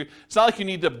 Because it's not like you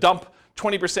need to dump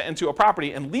 20% into a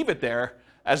property and leave it there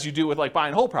as you do with like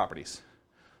buying whole properties.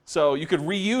 So you could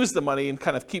reuse the money and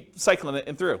kind of keep cycling it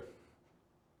in through.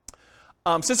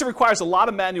 Since it requires a lot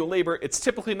of manual labor, it's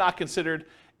typically not considered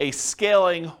a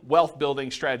scaling wealth building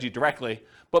strategy directly,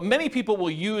 but many people will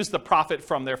use the profit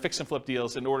from their fix and flip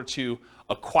deals in order to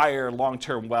acquire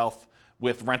long-term wealth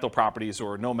with rental properties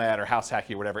or nomad or house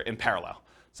hacking or whatever in parallel.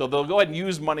 So they'll go ahead and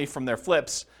use money from their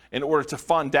flips in order to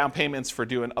fund down payments for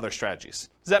doing other strategies.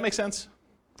 Does that make sense?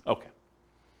 Okay.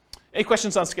 Any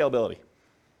questions on scalability?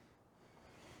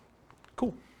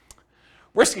 Cool.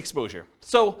 Risk exposure.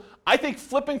 So I think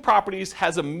flipping properties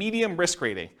has a medium risk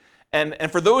rating.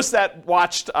 And for those that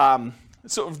watched,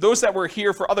 so those that were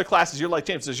here for other classes, you're like,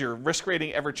 James, does your risk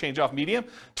rating ever change off medium?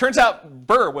 Turns out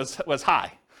Burr was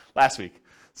high last week.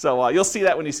 So you'll see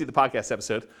that when you see the podcast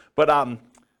episode. But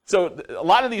so a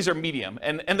lot of these are medium.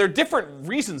 And there are different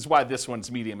reasons why this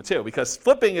one's medium too, because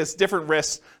flipping is different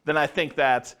risks than I think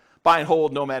that buy and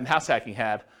hold, nomad, and house hacking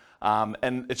had.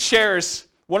 And it shares.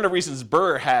 One of the reasons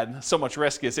Burr had so much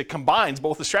risk is it combines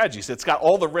both the strategies. It's got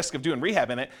all the risk of doing rehab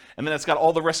in it, and then it's got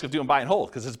all the risk of doing buy and hold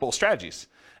because it's both strategies.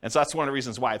 And so that's one of the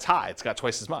reasons why it's high. It's got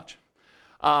twice as much.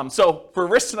 So for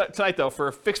risk tonight though,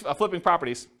 for flipping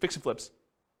properties, fix and flips,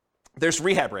 there's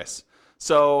rehab risks.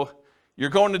 So you're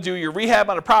going to do your rehab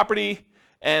on a property,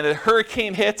 and a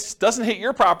hurricane hits, doesn't hit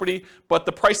your property, but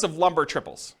the price of lumber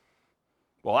triples.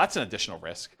 Well, that's an additional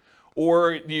risk.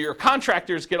 Or your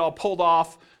contractors get all pulled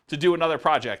off to do another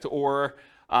project, or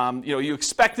you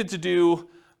expected to do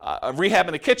a rehab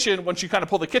in the kitchen. Once you kind of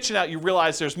pull the kitchen out, you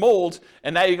realize there's mold,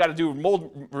 and now you got to do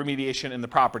mold remediation in the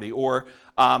property. Or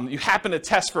you happen to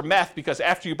test for meth because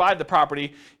after you buy the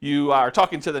property, you are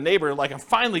talking to the neighbor like, I'm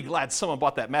finally glad someone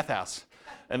bought that meth house,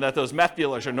 and that those meth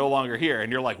dealers are no longer here.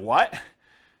 And you're like, what?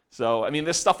 So, I mean,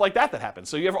 there's stuff like that happens.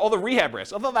 So you have all the rehab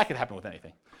risks, although that could happen with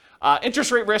anything.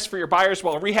 Interest rate risk for your buyers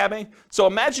while rehabbing. So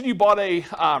imagine you bought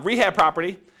a rehab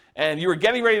property, and you were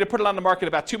getting ready to put it on the market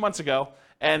about 2 months ago,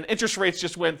 and interest rates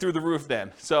just went through the roof then.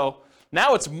 So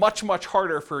now it's much, much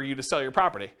harder for you to sell your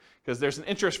property because there's an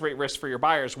interest rate risk for your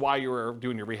buyers while you were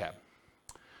doing your rehab.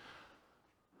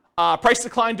 Price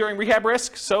decline during rehab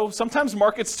risk. So sometimes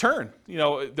markets turn.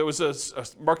 There was a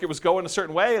market was going a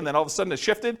certain way, and then all of a sudden it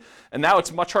shifted, and now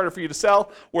it's much harder for you to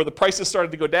sell, or the prices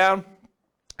started to go down.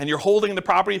 And you're holding the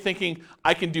property thinking,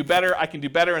 I can do better,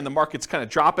 and the market's kind of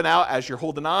dropping out as you're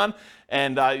holding on.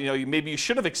 And maybe you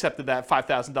should have accepted that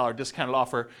 $5,000 discounted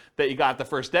offer that you got the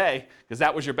first day, because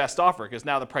that was your best offer, because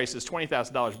now the price is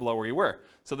 $20,000 below where you were.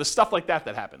 So there's stuff like that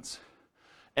happens.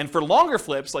 And for longer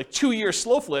flips, like 2-year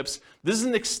slow flips, this is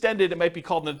an extended, it might be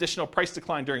called an additional price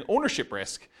decline during ownership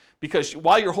risk, because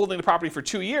while you're holding the property for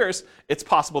 2 years, it's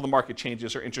possible the market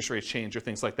changes or interest rates change or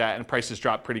things like that, and prices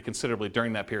drop pretty considerably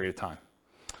during that period of time.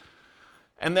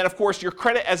 And then, of course, your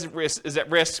credit is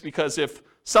at risk because if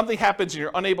something happens and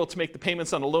you're unable to make the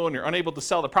payments on the loan, you're unable to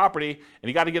sell the property, and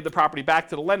you got to give the property back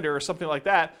to the lender or something like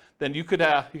that, then you could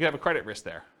have a credit risk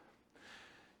there.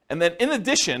 And then in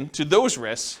addition to those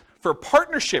risks, for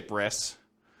partnership risks,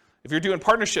 if you're doing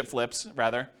partnership flips,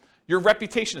 rather, your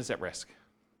reputation is at risk,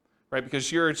 right?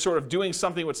 Because you're sort of doing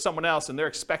something with someone else and they're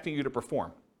expecting you to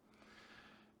perform.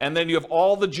 And then you have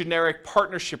all the generic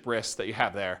partnership risks that you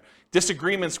have there.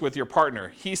 Disagreements with your partner.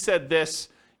 He said this,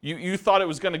 you thought it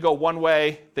was going to go one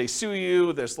way, they sue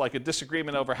you, there's like a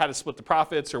disagreement over how to split the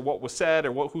profits or what was said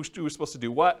or who was supposed to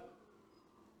do what.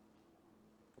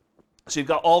 So you've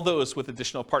got all those with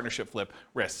additional partnership flip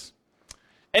risks.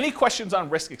 Any questions on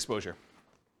risk exposure?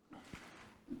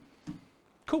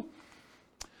 Cool.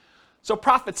 So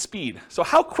profit speed. So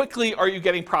how quickly are you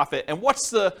getting profit, and what's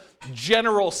the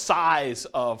general size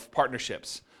of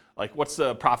partnerships? Like what's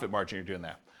the profit margin you're doing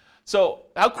there? So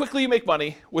how quickly you make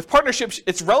money. With partnerships,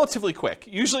 it's relatively quick.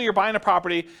 Usually you're buying a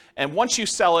property, and once you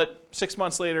sell it 6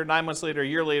 months later, 9 months later, a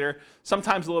year later,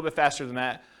 sometimes a little bit faster than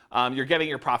that, you're getting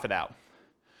your profit out.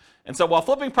 And so while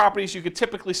flipping properties, you could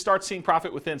typically start seeing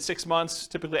profit within 6 months,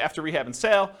 typically after rehab and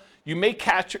sale. You may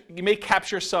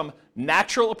capture some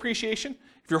natural appreciation.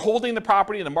 If you're holding the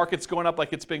property and the market's going up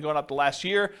like it's been going up the last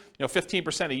year,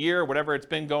 15% a year, whatever it's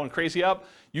been going crazy up,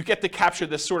 you get to capture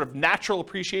this sort of natural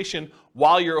appreciation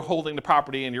while you're holding the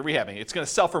property and you're rehabbing. It's going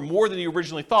to sell for more than you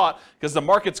originally thought because the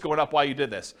market's going up while you did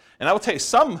this. And I will tell you,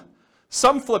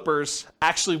 some flippers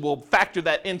actually will factor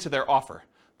that into their offer.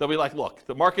 They'll be like, look,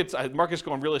 the market's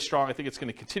going really strong. I think it's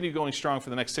going to continue going strong for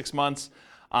the next 6 months.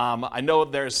 I know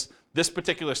this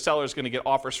particular seller is going to get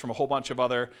offers from a whole bunch of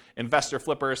other investor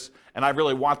flippers, and I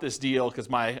really want this deal because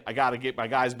I got to get my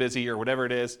guys busy or whatever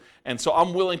it is. And so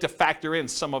I'm willing to factor in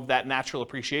some of that natural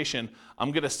appreciation. I'm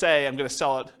going to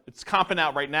sell it. It's comping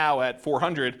out right now at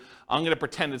 400. I'm going to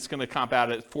pretend it's going to comp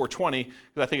out at 420 because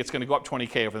I think it's going to go up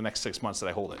 20K over the next 6 months that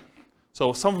I hold it.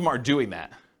 So some of them are doing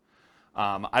that.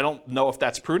 I don't know if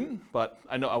that's prudent, but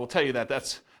I will tell you that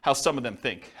that's how some of them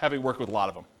think, having worked with a lot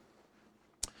of them.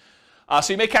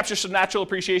 So you may capture some natural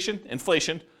appreciation,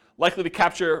 inflation, likely to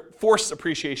capture forced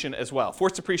appreciation as well.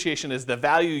 Forced appreciation is the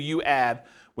value you add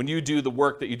when you do the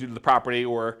work that you do to the property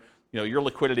or your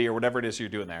liquidity or whatever it is you're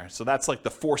doing there. So that's like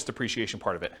the forced appreciation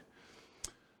part of it.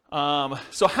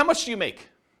 So how much do you make?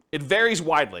 It varies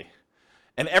widely,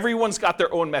 and everyone's got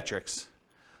their own metrics.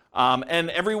 And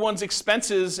everyone's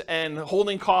expenses and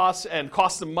holding costs and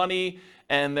costs of money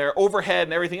and their overhead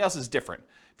and everything else is different.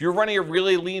 If you're running a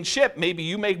really lean ship, maybe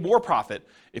you make more profit.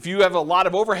 If you have a lot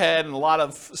of overhead and a lot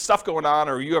of stuff going on,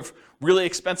 or you have really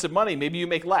expensive money, maybe you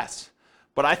make less.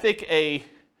 But I think a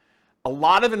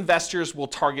lot of investors will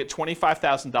target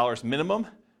 $25,000 minimum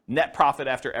net profit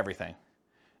after everything.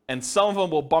 And some of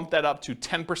them will bump that up to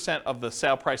 10% of the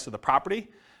sale price of the property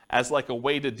as like a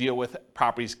way to deal with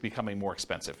properties becoming more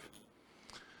expensive.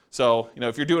 So,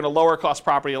 if you're doing a lower cost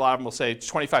property, a lot of them will say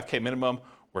 $25K minimum,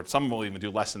 or some will even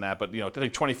do less than that, but I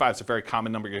think 25 is a very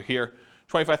common number you hear.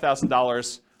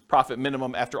 $25,000 profit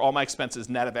minimum after all my expenses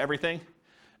net of everything.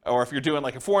 Or if you're doing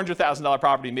like a $400,000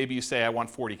 property, maybe you say I want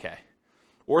 40K.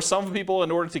 Or some people,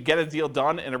 in order to get a deal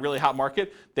done in a really hot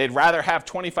market, they'd rather have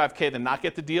 25K than not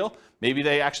get the deal. Maybe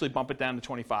they actually bump it down to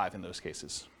 25 in those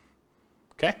cases.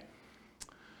 Okay?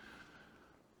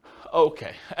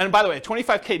 Okay, and by the way,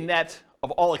 25K net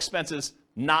of all expenses,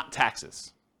 not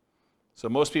taxes. So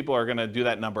most people are going to do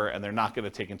that number, and they're not going to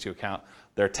take into account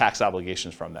their tax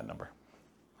obligations from that number.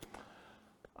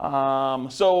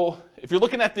 So if you're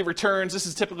looking at the returns, this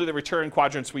is typically the return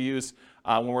quadrants we use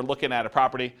when we're looking at a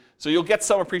property. So you'll get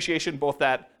some appreciation, both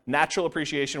that natural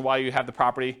appreciation while you have the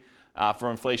property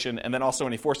from inflation, and then also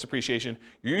any forced appreciation.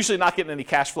 You're usually not getting any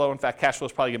cash flow. In fact, cash flow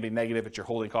is probably going to be negative at your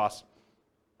holding costs.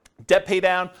 Debt pay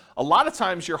down, a lot of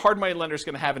times your hard money lender is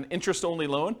going to have an interest-only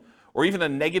loan or even a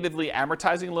negatively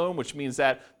amortizing loan, which means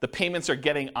that the payments are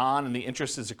getting on and the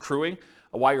interest is accruing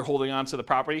while you're holding on to the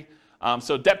property.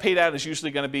 So debt pay down is usually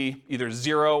going to be either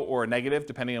zero or a negative,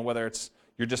 depending on whether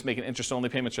you're just making interest-only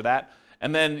payments or that.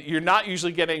 And then you're not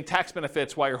usually getting tax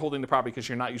benefits while you're holding the property because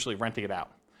you're not usually renting it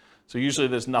out. So usually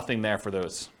there's nothing there for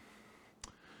those.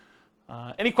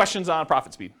 Any questions on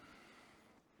profit speed?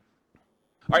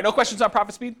 All right, no questions on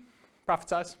profit speed? Profit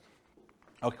size?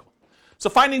 Okay, cool. So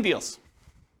finding deals.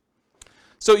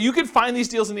 So you can find these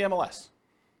deals in the MLS.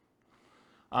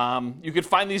 You could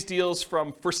find these deals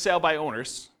from for sale by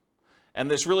owners. And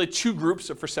there's really two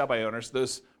groups of for sale by owners.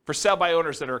 Those for sale by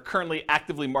owners that are currently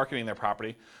actively marketing their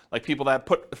property, like people that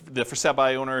put the for sale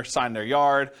by owner sign in their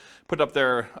yard, put up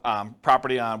their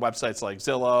property on websites like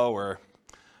Zillow or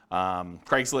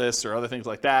Craigslist or other things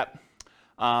like that.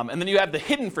 And then you have the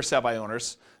hidden for sale by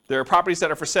owners. There are properties that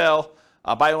are for sale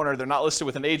by owner. They're not listed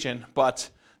with an agent, but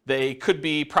they could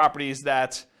be properties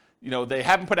that they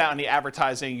haven't put out any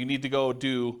advertising. You need to go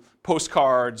do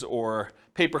postcards or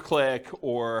pay-per-click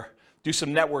or do some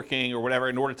networking or whatever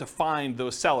in order to find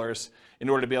those sellers, in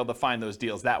order to be able to find those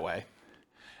deals that way.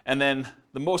 And then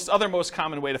the other most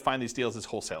common way to find these deals is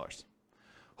wholesalers.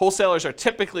 Wholesalers are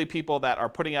typically people that are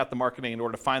putting out the marketing in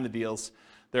order to find the deals.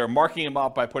 They're marking them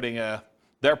up by putting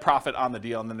their profit on the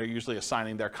deal, and then they're usually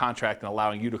assigning their contract and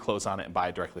allowing you to close on it and buy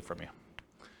it directly from you.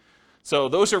 So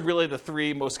those are really the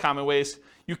three most common ways.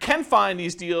 You can find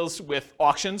these deals with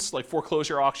auctions, like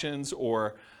foreclosure auctions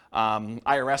or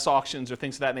IRS auctions or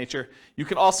things of that nature. You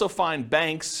can also find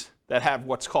banks that have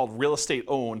what's called real estate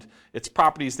owned. It's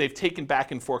properties they've taken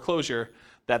back in foreclosure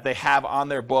that they have on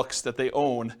their books that they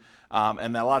own.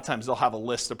 And a lot of times they'll have a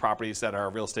list of properties that are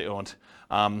real estate owned.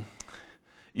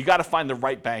 You got to find the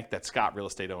right bank that's got real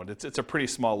estate owned. It's a pretty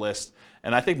small list,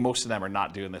 and I think most of them are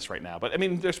not doing this right now. But I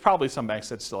mean, there's probably some banks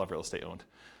that still have real estate owned,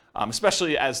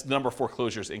 especially as the number of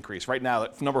foreclosures increase. Right now,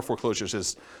 the number of foreclosures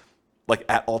is like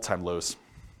at all-time lows.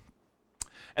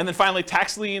 And then finally,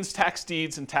 tax liens, tax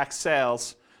deeds, and tax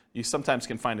sales. You sometimes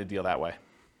can find a deal that way.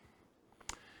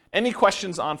 Any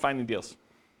questions on finding deals?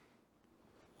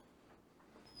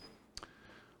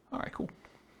 All right, cool.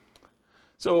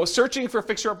 So searching for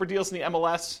fixer-upper deals in the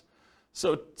MLS.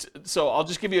 So I'll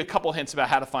just give you a couple hints about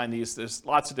how to find these. There's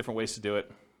lots of different ways to do it.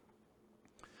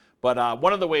 But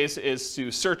one of the ways is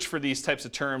to search for these types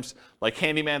of terms like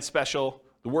handyman special,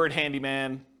 the word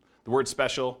handyman, the word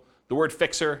special, the word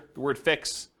fixer, the word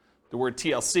fix, the word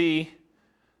TLC,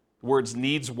 the words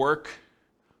needs work,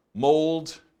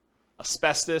 mold,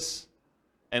 asbestos,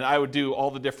 and I would do all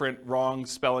the different wrong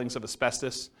spellings of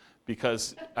asbestos,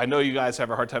 because I know you guys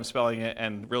have a hard time spelling it,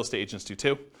 and real estate agents do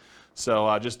too.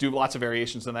 So just do lots of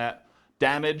variations on that.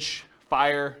 Damage,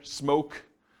 fire, smoke,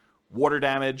 water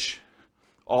damage,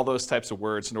 all those types of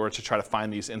words in order to try to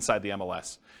find these inside the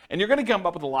MLS. And you're going to come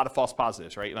up with a lot of false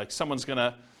positives, right? Like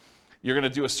you're going to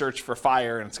do a search for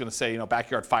fire, and it's going to say,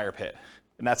 backyard fire pit.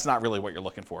 And that's not really what you're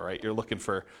looking for, right? You're looking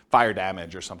for fire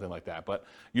damage or something like that. But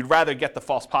you'd rather get the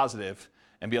false positive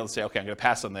and be able to say, okay, I'm going to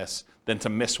pass on this, than to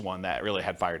miss one that really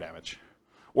had fire damage.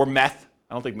 Or meth.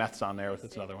 I don't think meth's on there.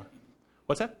 That's another one.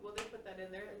 What's that? Will they put that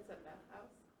in there? It's a meth house?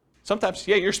 Sometimes.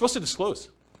 Yeah, you're supposed to disclose.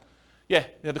 Yeah,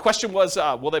 the question was,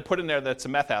 will they put in there that it's a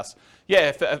meth house?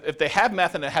 Yeah, if they have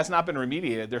meth and it has not been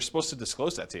remediated, they're supposed to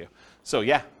disclose that to you. So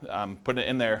yeah, putting it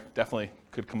in there definitely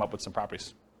could come up with some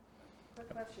properties. Quick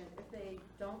question, if they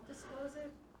don't disclose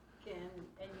it, and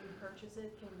you purchase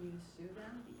it, can you sue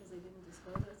them because they didn't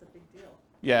disclose it? It's a big deal.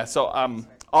 Yeah, so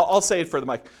I'll say it for the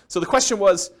mic. So the question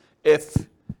was, if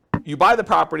you buy the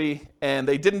property and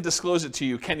they didn't disclose it to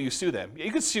you, can you sue them?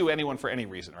 You could sue anyone for any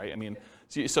reason, right? I mean,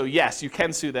 so yes, you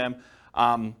can sue them.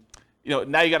 Now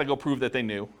you got to go prove that they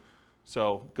knew.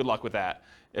 So good luck with that.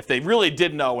 If they really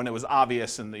did know and it was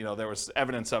obvious and there was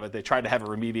evidence of it, they tried to have it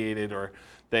remediated, or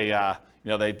they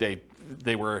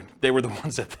were the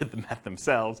ones that did the meth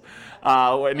themselves,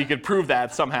 and you could prove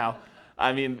that somehow.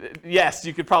 I mean, yes,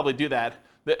 you could probably do that.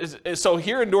 So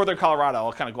here in Northern Colorado,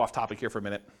 I'll kind of go off topic here for a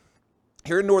minute.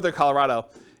 Here in Northern Colorado,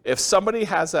 if somebody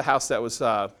has a house that was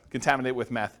contaminated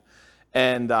with meth,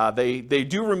 and they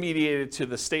do remediate it to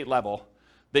the state level,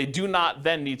 they do not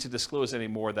then need to disclose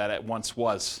anymore that it once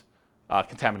was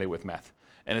contaminated with meth.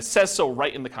 And it says so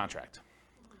right in the contract.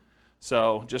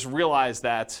 So just realize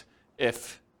that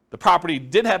if the property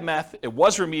did have meth, it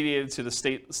was remediated to the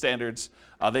state standards,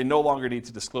 they no longer need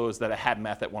to disclose that it had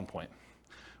meth at one point,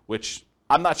 which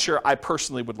I'm not sure I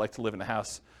personally would like to live in a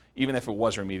house, even if it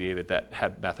was remediated, that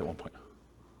had meth at one point.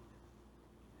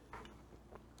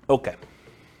 Okay.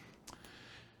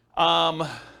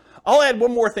 I'll add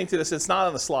one more thing to this. It's not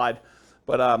on the slide,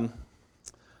 but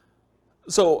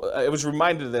so I was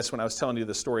reminded of this when I was telling you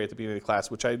the story at the beginning of the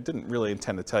class, which I didn't really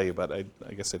intend to tell you, but I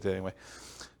guess I did anyway.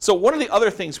 So one of the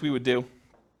other things we would do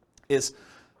is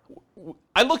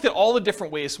I looked at all the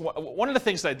different ways. One of the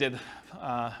things that I did,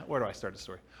 where do I start the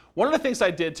story? One of the things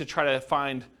I did to try to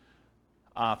find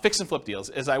fix and flip deals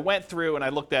is I went through and I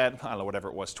looked at, I don't know, whatever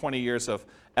it was, 20 years of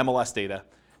MLS data.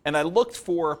 And I looked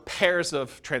for pairs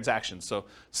of transactions. So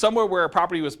somewhere where a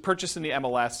property was purchased in the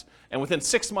MLS, and within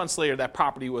 6 months later, that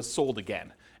property was sold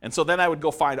again. And so then I would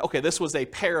go find, okay, this was a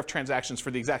pair of transactions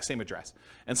for the exact same address.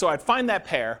 And so I'd find that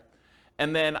pair,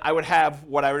 and then I would have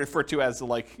what I refer to as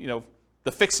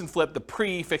the fix and flip, the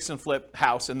pre-fix and flip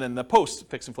house, and then the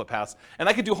post-fix and flip house. And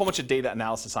I could do a whole bunch of data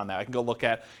analysis on that. I can go look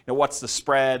at, what's the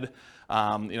spread,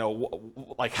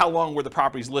 like how long were the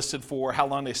properties listed for, how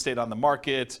long they stayed on the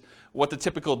market, what the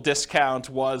typical discount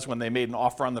was when they made an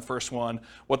offer on the first one,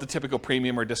 what the typical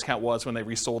premium or discount was when they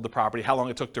resold the property, how long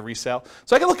it took to resell.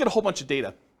 So I can look at a whole bunch of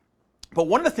data. But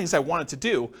one of the things I wanted to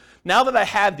do, now that I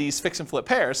had these fix and flip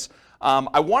pairs,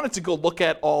 I wanted to go look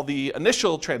at all the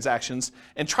initial transactions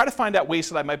and try to find out ways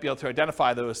that I might be able to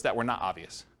identify those that were not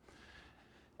obvious.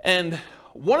 And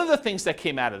one of the things that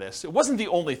came out of this, it wasn't the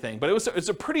only thing, but it was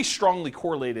a pretty strongly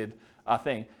correlated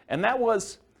thing, and that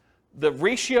was the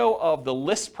ratio of the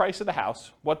list price of the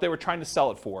house, what they were trying to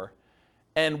sell it for,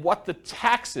 and what the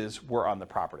taxes were on the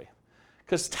property.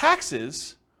 Because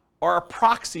taxes are a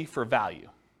proxy for value.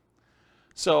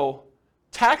 So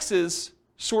taxes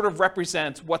sort of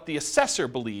represent what the assessor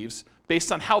believes,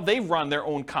 based on how they run their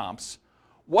own comps,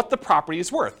 what the property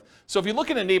is worth. So if you look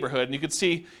in a neighborhood and you can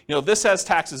see, this has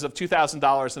taxes of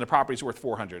 $2,000 and the property's worth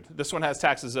 $400. This one has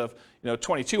taxes of,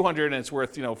 $2,200 and it's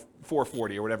worth,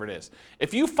 $440 or whatever it is.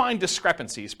 If you find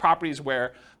discrepancies, properties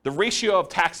where the ratio of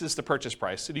taxes to purchase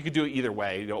price, and you could do it either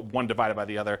way, one divided by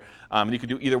the other, and you could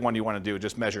do either one you want to do,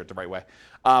 just measure it the right way.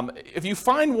 If you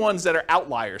find ones that are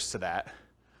outliers to that,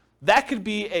 that could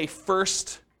be a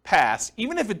first pass,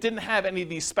 even if it didn't have any of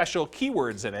these special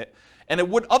keywords in it, and it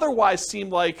would otherwise seem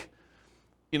like,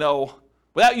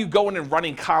 without you going and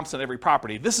running comps on every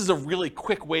property, this is a really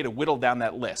quick way to whittle down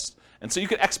that list. And so you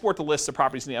can export the list of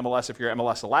properties in the MLS if your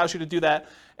MLS allows you to do that,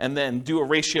 and then do a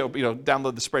ratio,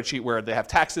 download the spreadsheet where they have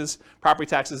taxes, property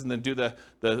taxes, and then do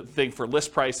the thing for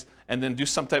list price, and then do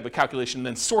some type of calculation, and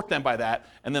then sort them by that,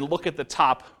 and then look at the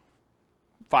top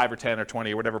 5 or 10 or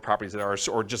 20 or whatever properties there are,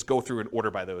 or just go through and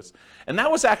order by those. And that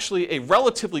was actually a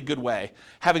relatively good way,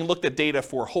 having looked at data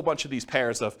for a whole bunch of these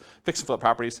pairs of fix and flip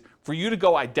properties, for you to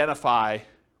go identify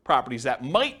properties that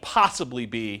might possibly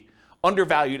be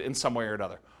undervalued in some way or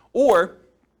another. Or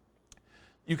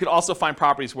you could also find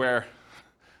properties where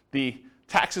the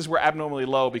taxes were abnormally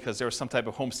low because there was some type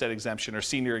of homestead exemption or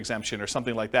senior exemption or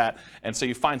something like that. And so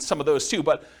you find some of those too.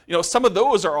 But some of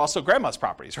those are also grandma's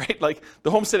properties, right? Like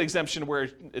the homestead exemption where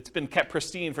it's been kept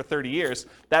pristine for 30 years,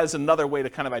 that is another way to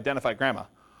kind of identify grandma.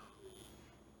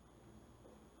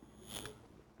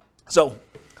 So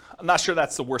I'm not sure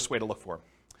that's the worst way to look for them.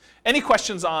 Any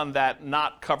questions on that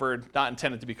not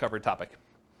intended to be covered topic?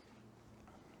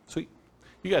 Sweet.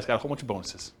 You guys got a whole bunch of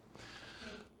bonuses.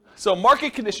 So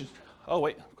market conditions. Oh,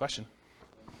 wait, question.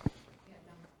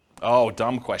 Oh,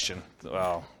 dumb question.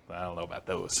 Well, I don't know about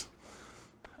those.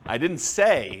 I didn't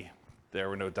say there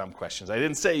were no dumb questions. I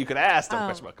didn't say you could ask dumb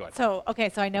questions. Go ahead.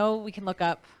 So I know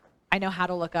I know how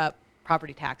to look up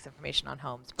property tax information on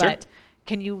homes, but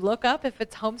can you look up if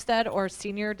it's homestead or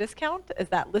senior discount? Is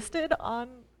that listed on?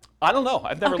 I don't know.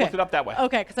 I've never looked it up that way.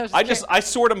 Okay, because I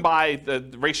sort them by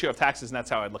the ratio of taxes, and that's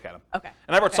how I'd look at them. Okay.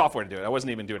 And I wrote software to do it. I wasn't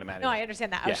even doing it manually. No, I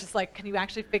understand that. I was just like, can you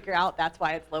actually figure out that's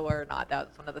why it's lower or not? That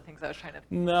was one of the things I was trying to.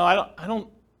 No, I don't.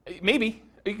 Maybe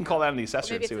you can call that in the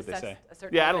assessor and see what they say.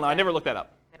 Yeah, I don't know. I never looked that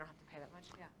up. They don't have to pay that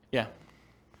much. Yeah.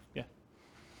 Yeah.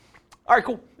 All right,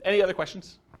 cool. Any other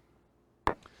questions?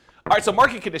 All right, so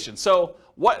market conditions. So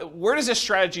where does this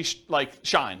strategy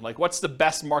shine? Like, what's the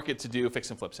best market to do fix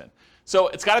and flips in? So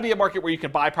it's got to be a market where you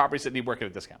can buy properties that need work at a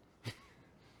discount.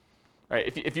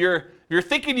 Right? If you're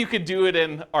thinking you could do it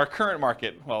in our current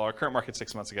market, well, our current market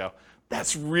 6 months ago,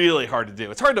 that's really hard to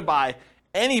do. It's hard to buy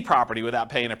any property without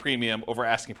paying a premium over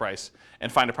asking price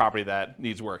and find a property that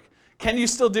needs work. Can you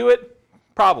still do it?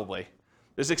 Probably.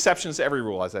 There's exceptions to every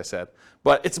rule, as I said,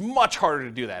 but it's much harder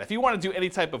to do that. If you want to do any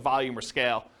type of volume or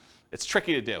scale, it's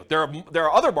tricky to do. There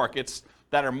are other markets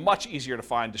that are much easier to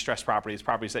find distressed properties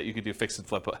that you could do fix and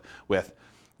flip with.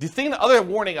 The other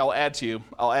warning I'll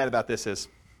add about this is,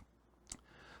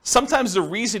 sometimes the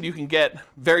reason you can get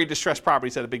very distressed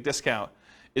properties at a big discount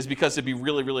is because it'd be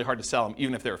really, really hard to sell them,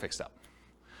 even if they were fixed up.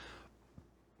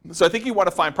 So I think you want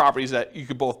to find properties that you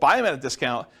could both buy them at a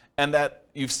discount and that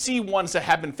you see ones that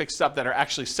have been fixed up that are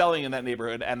actually selling in that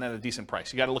neighborhood and at a decent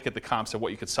price. You got to look at the comps of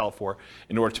what you could sell for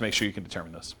in order to make sure you can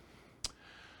determine those.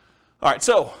 All right,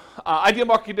 so ideal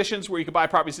market conditions where you can buy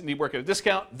properties that need work at a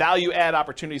discount, value add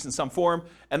opportunities in some form,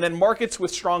 and then markets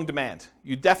with strong demand.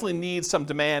 You definitely need some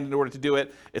demand in order to do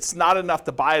it. It's not enough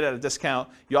to buy it at a discount.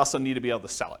 You also need to be able to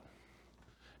sell it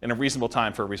in a reasonable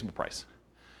time for a reasonable price.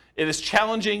 It is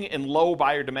challenging in low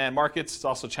buyer demand markets. It's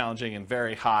also challenging in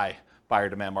very high buyer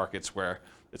demand markets where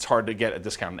it's hard to get a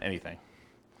discount on anything.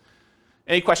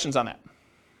 Any questions on that?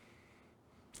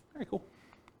 Very cool.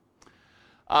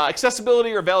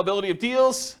 Accessibility or availability of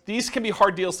deals. These can be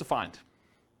hard deals to find.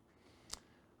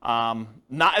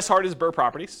 Not as hard as BRRRR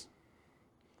properties.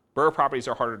 BRRRR properties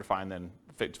are harder to find than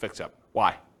fix up.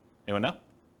 Why? Anyone know?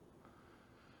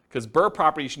 Because BRRRR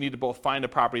properties, you need to both find a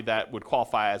property that would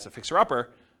qualify as a fixer-upper,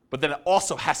 but then it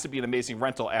also has to be an amazing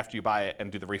rental after you buy it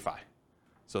and do the refi.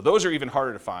 So those are even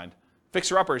harder to find.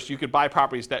 Fixer-uppers, you could buy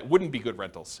properties that wouldn't be good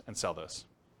rentals and sell those.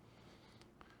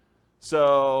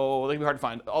 So they can be hard to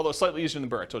find, although slightly easier than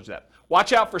Burr, I told you that.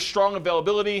 Watch out for strong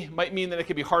availability. Might mean that it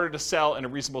can be harder to sell in a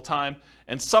reasonable time.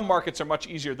 And some markets are much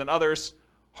easier than others.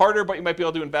 Harder, but you might be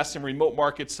able to invest in remote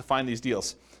markets to find these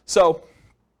deals. So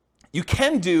you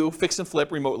can do fix and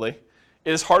flip remotely.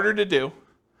 It is harder to do.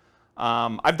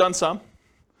 I've done some,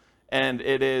 and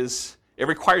it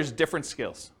requires different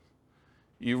skills.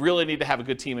 You really need to have a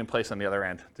good team in place on the other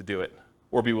end to do it,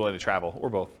 or be willing to travel, or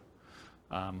both.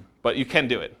 But you can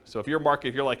do it. So if you're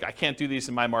like, I can't do these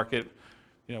in my market,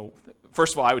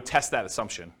 first of all, I would test that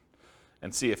assumption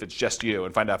and see if it's just you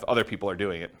and find out if other people are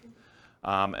doing it.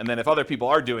 And then if other people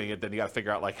are doing it, then you got to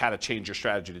figure out like how to change your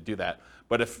strategy to do that.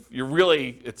 But if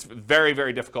it's very,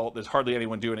 very difficult, there's hardly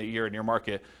anyone doing it here in your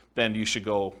market, then you should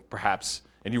go perhaps,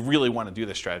 and you really want to do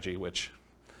this strategy, which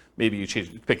maybe you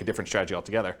pick a different strategy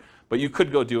altogether. But you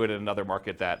could go do it in another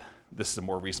market that this is a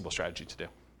more reasonable strategy to do.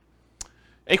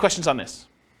 Any questions on this?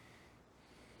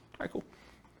 All right, cool.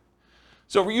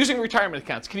 So we're using retirement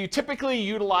accounts. Can you typically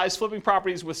utilize flipping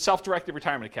properties with self-directed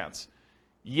retirement accounts?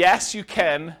 Yes, you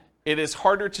can. It is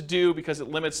harder to do because it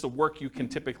limits the work you can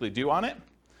typically do on it.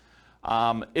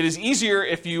 It is easier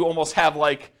if you almost have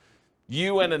like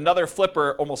you and another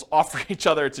flipper almost offer each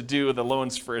other to do the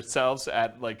loans for itself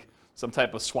at like some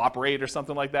type of swap rate or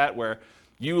something like that, where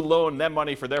you loan them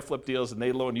money for their flip deals and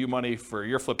they loan you money for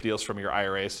your flip deals from your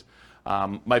IRAs.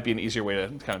 Might be an easier way to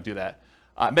kind of do that.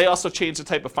 It may also change the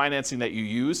type of financing that you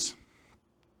use.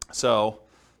 So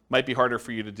might be harder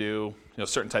for you to do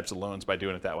certain types of loans by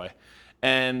doing it that way.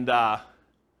 And I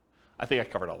think I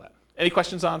covered all that. Any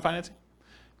questions on financing?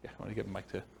 Yeah, I want to give the mic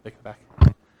to Nick in the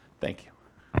back. Thank you.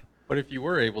 But if you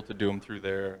were able to do them through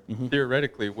there,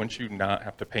 theoretically, wouldn't you not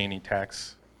have to pay any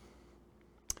tax?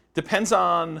 Depends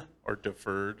on... Or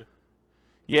deferred?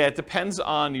 Yeah, it depends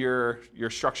on your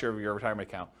structure of your retirement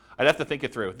account. I'd have to think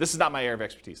it through. This is not my area of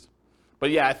expertise. But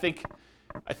yeah, I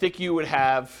think you would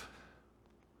have...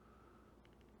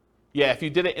 Yeah, if you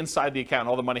did it inside the account,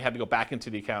 all the money had to go back into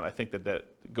the account. I think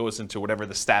that goes into whatever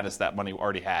the status that money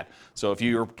already had. So if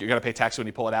you're going to pay tax when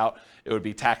you pull it out, it would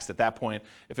be taxed at that point.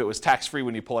 If it was tax-free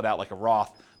when you pull it out like a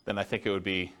Roth, then I think it would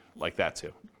be like that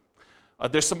too.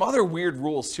 There's some other weird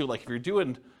rules too, like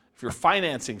if you're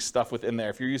financing stuff within there,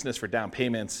 if you're using this for down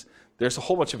payments, there's a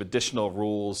whole bunch of additional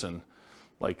rules, and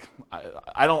like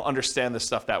I don't understand this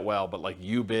stuff that well, but like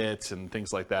UBITs and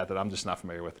things like that I'm just not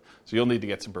familiar with. So you'll need to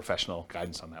get some professional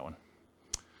guidance on that one.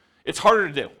 It's harder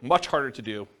to do, much harder to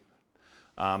do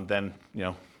than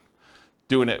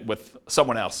doing it with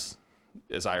someone else's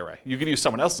IRA. You can use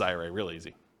someone else's IRA real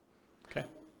easy. Okay.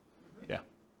 Yeah.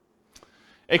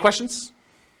 Any questions?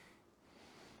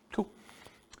 Cool.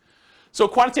 So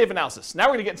quantitative analysis. Now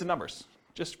we're going to get into numbers.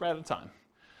 Just right on time.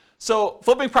 So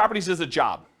flipping properties is a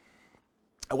job.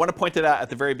 I want to point that out at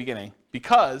the very beginning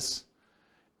because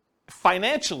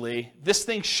financially, this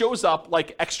thing shows up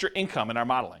like extra income in our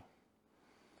modeling.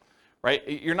 Right?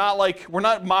 We're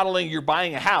not modeling you're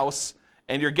buying a house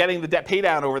and you're getting the debt pay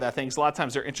down over that thing. So a lot of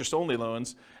times they're interest-only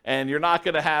loans, and you're not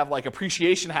going to have like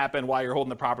appreciation happen while you're holding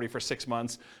the property for 6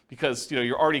 months because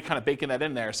you're already kind of baking that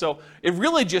in there. So it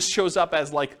really just shows up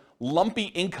as like lumpy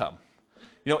income.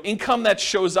 Income that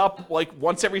shows up like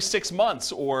once every 6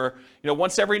 months or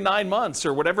once every 9 months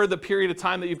or whatever the period of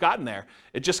time that you've gotten there.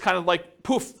 It just kind of like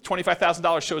poof,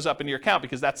 $25,000 shows up in your account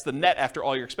because that's the net after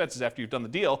all your expenses after you've done the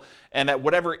deal and at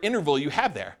whatever interval you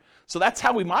have there. So that's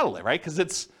how we model it, right? Because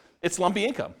it's lumpy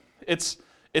income. It's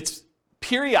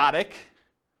periodic,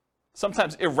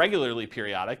 sometimes irregularly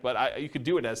periodic, but you could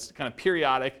do it as kind of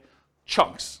periodic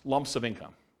chunks, lumps of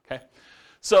income. Okay.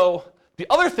 So the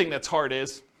other thing that's hard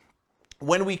is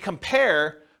when we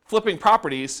compare flipping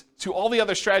properties to all the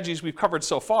other strategies we've covered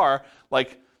so far,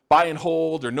 like buy and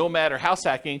hold or nomad or house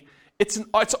hacking, it's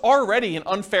already an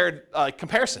unfair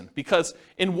comparison because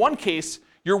in one case,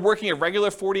 you're working a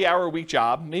regular 40-hour-a-week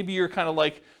job. Maybe you're kind of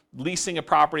like leasing a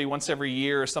property once every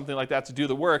year or something like that to do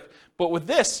the work. But with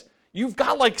this, you've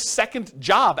got like second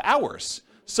job hours.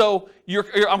 So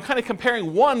I'm kind of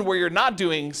comparing one where you're not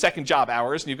doing second job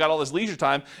hours and you've got all this leisure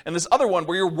time, and this other one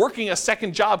where you're working a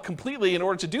second job completely in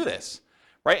order to do this,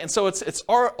 right? And so it's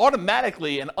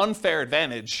automatically an unfair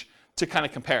advantage to kind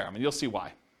of compare them, and you'll see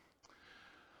why.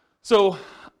 So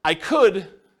I could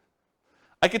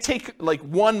take like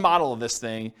one model of this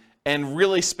thing and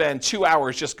really spend 2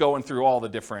 hours just going through all the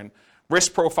different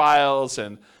risk profiles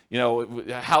and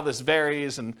how this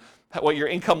varies and what your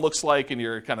income looks like and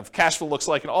your kind of cash flow looks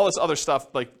like and all this other stuff,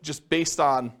 like just based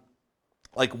on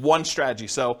like one strategy.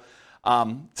 So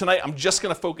tonight I'm just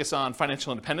going to focus on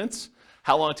financial independence,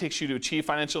 how long it takes you to achieve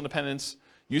financial independence,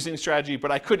 using the strategy,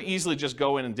 but I could easily just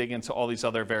go in and dig into all these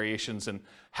other variations and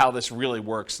how this really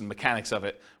works and mechanics of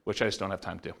it, which I just don't have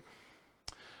time to.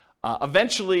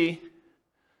 Eventually,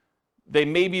 they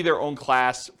may be their own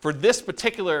class. For this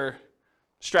particular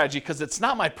strategy, because it's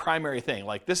not my primary thing,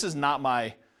 like this is not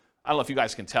my, I don't know if you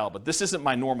guys can tell, but this isn't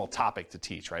my normal topic to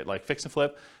teach, right? Like fix and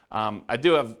flip. I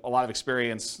do have a lot of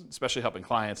experience, especially helping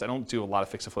clients. I don't do a lot of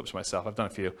fix and flips myself. I've done a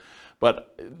few.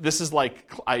 But this is like,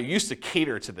 I used to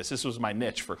cater to this. This was my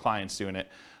niche for clients doing it.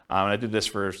 And I did this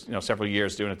for several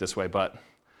years doing it this way. But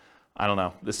I don't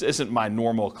know. This isn't my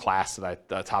normal class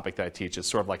topic that I teach. It's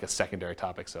sort of like a secondary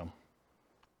topic. So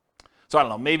I don't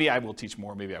know. Maybe I will teach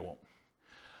more. Maybe I won't.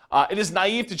 It is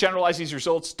naive to generalize these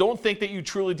results. Don't think that you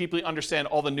truly deeply understand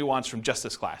all the nuance from just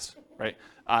this class, right?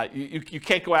 You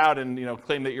can't go out and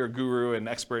claim that you're a guru and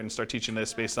expert and start teaching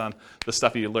this based on the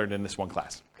stuff you learned in this one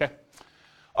class, okay?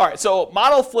 All right, so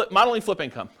modeling flip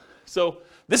income. So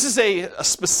this is a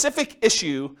specific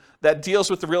issue that deals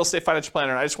with the real estate financial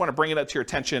planner, and I just want to bring it up to your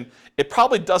attention. It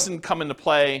probably doesn't come into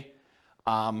play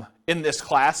in this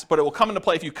class, but it will come into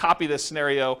play if you copy this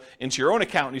scenario into your own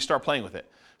account and you start playing with it.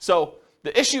 So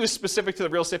the issue is specific to the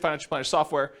real estate financial planner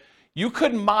software. You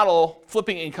could model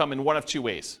flipping income in one of two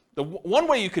ways. The one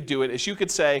way you could do it is you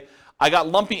could say, I got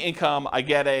lumpy income, I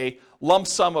get a lump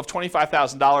sum of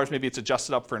 $25,000, maybe it's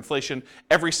adjusted up for inflation,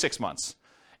 every 6 months.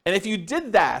 And if you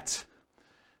did that,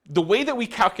 the way that we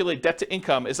calculate debt to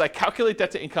income is I calculate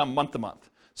debt to income month to month.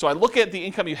 So I look at the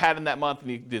income you had in that month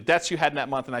and the debts you had in that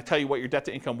month, and I tell you what your debt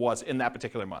to income was in that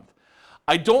particular month.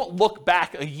 I don't look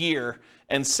back a year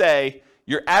and say,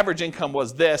 your average income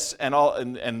was this,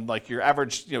 and like your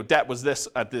average debt was this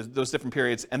at those different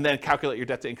periods, and then calculate your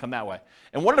debt to income that way.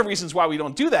 And one of the reasons why we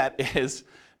don't do that is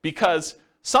because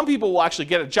some people will actually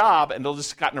get a job and they'll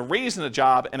just gotten a raise in a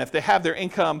job, and if they have their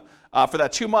income for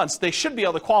that 2 months, they should be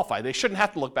able to qualify. They shouldn't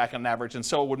have to look back on an average, and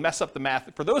so it would mess up the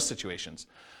math for those situations.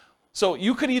 So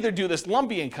you could either do this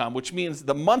lumpy income, which means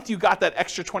the month you got that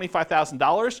extra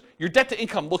 $25,000, your debt to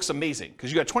income looks amazing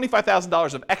because you got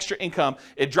 $25,000 of extra income.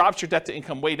 It drops your debt to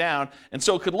income way down, and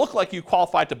so it could look like you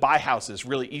qualified to buy houses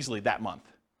really easily that month.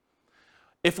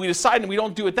 If we decide and we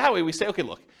don't do it that way, we say, okay,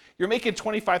 look, you're making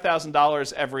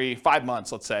 $25,000 every 5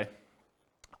 months, let's say.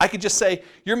 I could just say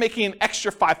you're making an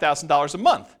extra $5,000 a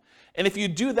month. And if you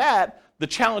do that, the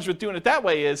challenge with doing it that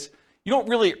way is you don't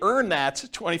really earn that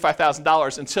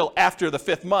 $25,000 until after the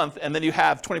 5th month, and then you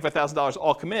have $25,000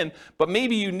 all come in, but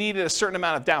maybe you needed a certain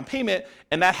amount of down payment,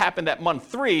 and that happened at month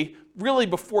 3, really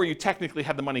before you technically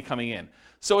had the money coming in.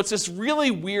 So it's this really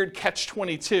weird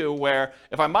catch-22 where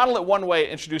if I model it one way,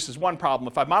 it introduces one problem.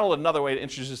 If I model it another way, it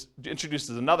introduces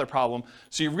another problem.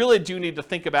 So you really do need to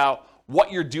think about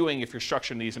what you're doing if you're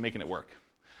structuring these and making it work.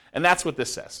 And that's what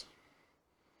this says.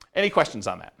 Any questions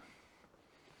on that?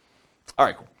 All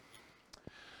right, cool.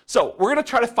 So we're going to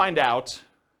try to find out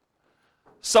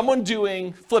someone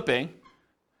doing flipping,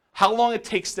 how long it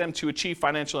takes them to achieve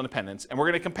financial independence, and we're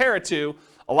going to compare it to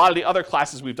a lot of the other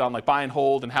classes we've done, like buy and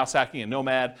hold and house hacking and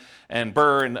Nomad and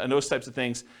Burr and those types of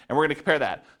things, and we're going to compare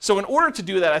that. So in order to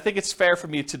do that, I think it's fair for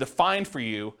me to define for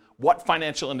you what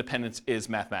financial independence is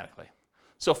mathematically.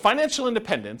 So financial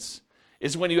independence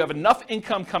is when you have enough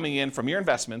income coming in from your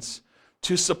investments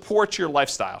to support your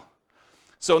lifestyle.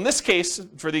 So in this case,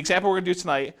 for the example we're going to do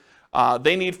tonight,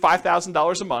 they need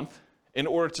 $5,000 a month in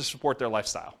order to support their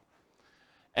lifestyle.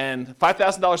 And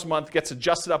 $5,000 a month gets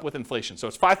adjusted up with inflation. So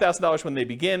it's $5,000 when they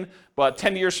begin, but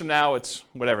 10 years from now, it's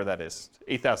whatever that is,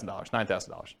 $8,000,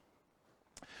 $9,000.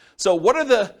 So what are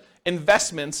the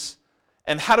investments,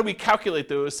 and how do we calculate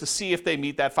those to see if they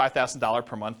meet that $5,000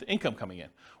 per month income coming in?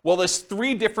 Well, there's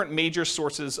 3 different major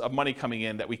sources of money coming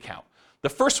in that we count. The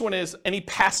first one is any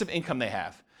passive income they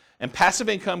have. And passive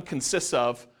income consists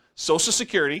of Social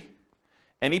Security,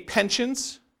 any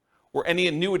pensions, or any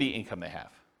annuity income they have.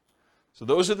 So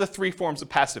those are the 3 forms of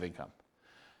passive income.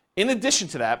 In addition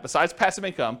to that, besides passive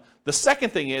income, the second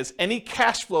thing is any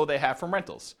cash flow they have from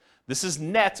rentals. This is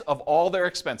net of all their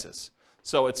expenses.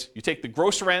 So it's you take the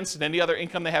gross rents and any other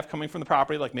income they have coming from the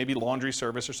property, like maybe laundry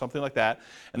service or something like that,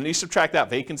 and then you subtract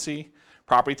out vacancy,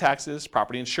 property taxes,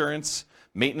 property insurance,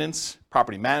 maintenance,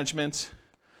 property management,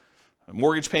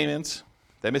 mortgage payments.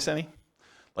 Did I miss any?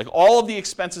 Like all of the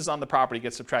expenses on the property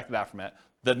get subtracted out from it.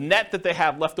 The net that they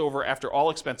have left over after all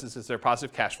expenses is their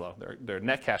positive cash flow, their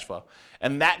net cash flow.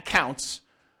 And that counts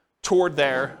toward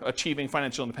their achieving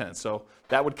financial independence. So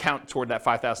that would count toward that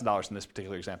 $5,000 in this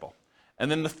particular example.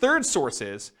 And then the third source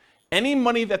is any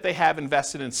money that they have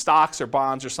invested in stocks or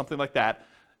bonds or something like that.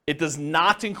 It does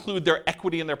not include their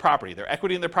equity in their property. Their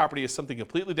equity in their property is something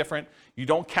completely different. You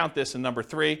don't count this in number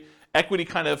 3. Equity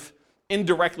kind of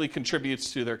indirectly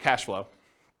contributes to their cash flow.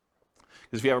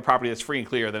 because if you have a property that's free and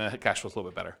clear, then the cash flow is a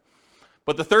little bit better.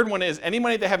 But the third one is any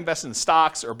money they have invested in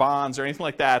stocks or bonds or anything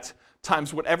like that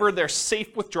times whatever their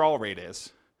safe withdrawal rate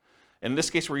is. In this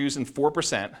case, we're using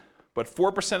 4%, but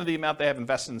 4% of the amount they have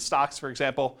invested in stocks, for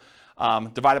example,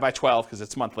 divided by 12 because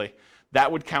it's monthly,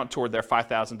 that would count toward their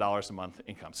 $5,000 a month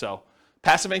income. So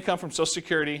passive income from Social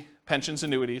Security, pensions,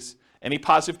 annuities, any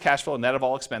positive cash flow net of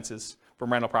all expenses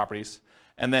from rental properties,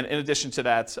 and then in addition to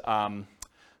that,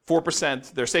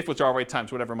 4%, their safe withdrawal rate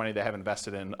times whatever money they have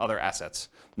invested in other assets,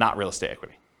 not real estate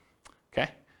equity. Okay?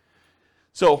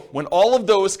 So when all of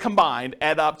those combined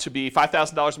add up to be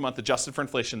 $5,000 a month adjusted for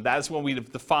inflation, that is when we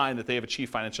define that they have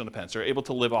achieved financial independence. They're able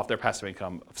to live off their passive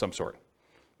income of some sort.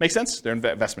 Make sense? Their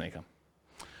investment income.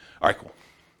 All right, cool.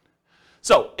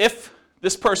 So if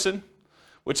this person,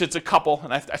 which it's a couple,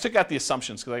 and I took out the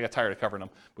assumptions because I got tired of covering them,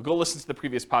 but go listen to the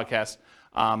previous podcast,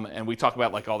 and we talk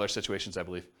about like all their situations, I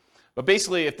believe. But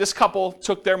basically, if this couple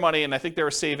took their money, and I think they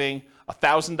were saving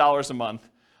 $1,000 a month,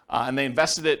 and they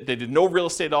invested it, they did no real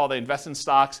estate at all, they invested in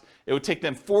stocks, it would take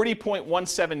them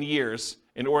 40.17 years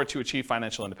in order to achieve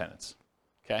financial independence.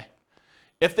 Okay?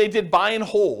 If they did buy and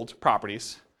hold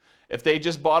properties, if they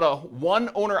just bought a one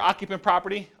owner occupant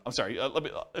property,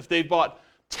 if they bought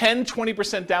 10,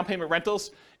 20% down payment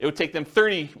rentals, it would take them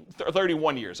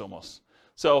 31 years almost.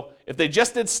 So if they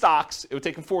just did stocks, it would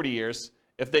take them 40 years.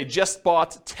 If they just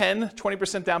bought 10,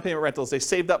 20% down payment rentals, they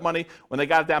saved up money. When they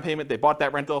got a down payment, they bought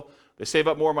that rental. They save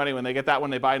up more money. When they get that one,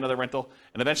 they buy another rental,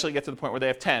 and eventually get to the point where they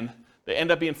have 10. They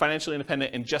end up being financially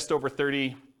independent in just over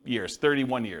 30 years,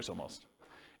 31 years almost.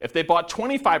 If they bought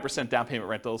 25% down payment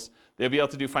rentals, they'll be able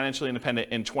to do financially independent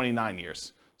in 29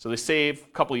 years. So they save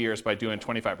a couple years by doing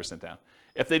 25% down.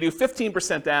 If they do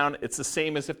 15% down, it's the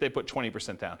same as if they put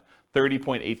 20% down,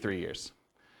 30.83 years.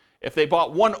 If they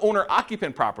bought one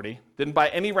owner-occupant property, didn't buy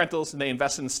any rentals, and they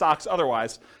invested in stocks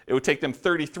otherwise, it would take them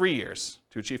 33 years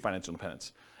to achieve financial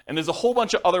independence. And there's a whole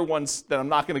bunch of other ones that I'm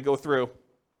not going to go through.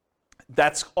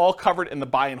 That's all covered in the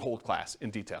buy and hold class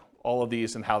in detail, all of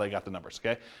these and how they got the numbers,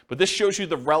 okay? But this shows you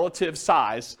the relative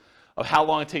size of how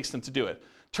long it takes them to do it.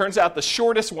 Turns out the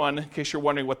shortest one, in case you're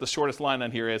wondering what the shortest line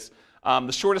on here is,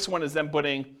 the shortest one is them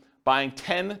buying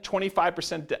 10,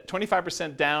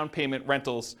 25% down payment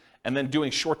rentals and then doing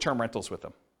short-term rentals with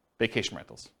them, vacation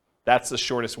rentals. That's the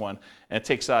shortest one, and it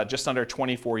takes just under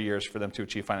 24 years for them to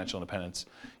achieve financial independence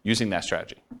using that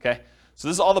strategy, okay? So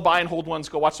this is all the buy and hold ones.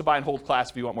 Go watch the buy and hold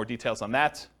class if you want more details on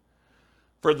that.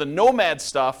 For the nomad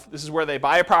stuff, this is where they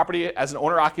buy a property as an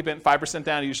owner-occupant, 5%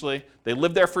 down usually. They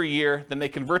live there for a year, then they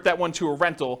convert that one to a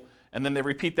rental, and then they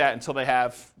repeat that until they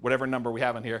have whatever number we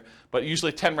have on here, but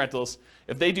usually 10 rentals.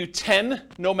 If they do 10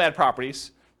 nomad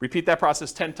properties, repeat that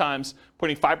process 10 times,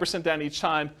 putting 5% down each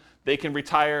time, they can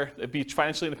retire, be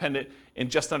financially independent in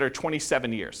just under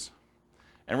 27 years.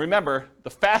 And remember,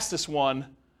 the fastest one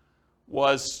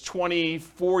was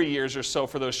 24 years or so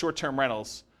for those short-term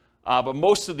rentals, but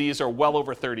most of these are well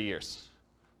over 30 years.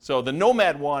 So the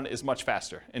nomad one is much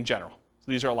faster in general.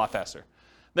 So these are a lot faster.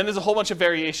 Then there's a whole bunch of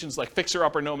variations like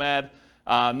fixer-upper nomad,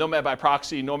 nomad by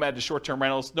proxy, nomad to short-term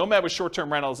rentals. Nomad with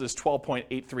short-term rentals is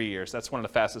 12.83 years. That's one of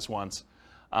the fastest ones.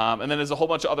 And then there's a whole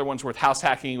bunch of other ones with house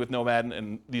hacking with nomad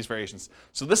and these variations.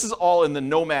 So this is all in the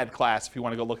nomad class if you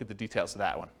want to go look at the details of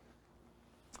that one.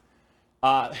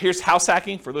 Here's house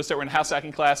hacking for those that were in house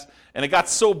hacking class. And it got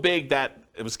so big that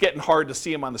it was getting hard to see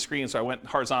them on the screen, so I went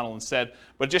horizontal instead.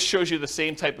 But it just shows you the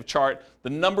same type of chart, the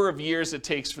number of years it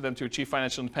takes for them to achieve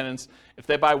financial independence. If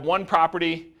they buy one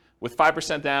property with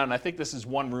 5% down, and I think this is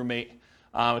one roommate,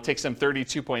 it takes them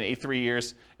 32.83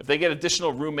 years. If they get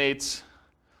additional roommates,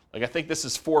 like I think this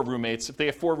is 4 roommates. If they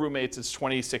get 4 roommates, it's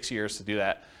 26 years to do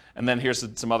that. And then here's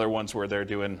some other ones where they're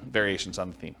doing variations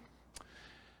on the theme.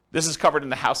 This is covered in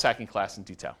the house hacking class in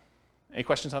detail. Any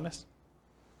questions on this?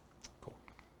 Cool.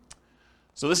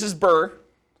 So this is BRRRR.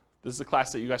 This is a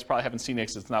class that you guys probably haven't seen yet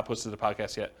because it's not posted to the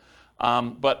podcast yet.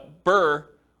 But BRRRR,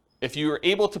 if you are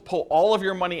able to pull all of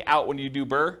your money out when you do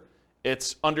BRRRR,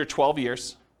 it's under 12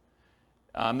 years.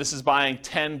 This is buying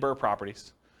 10 BRRRR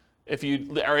properties. If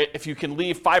you can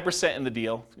leave 5% in the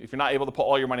deal, if you're not able to pull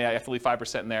all your money out, you have to leave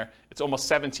 5% in there. It's almost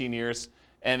 17 years.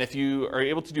 And if you are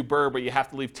able to do BRRRR, but you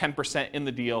have to leave 10% in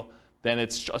the deal, then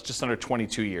it's just under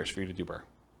 22 years for you to do BRRRR.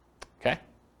 Okay?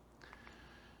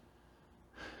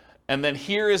 And then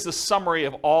here is the summary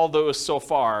of all those so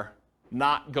far,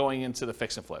 not going into the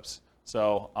fix and flips.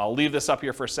 So I'll leave this up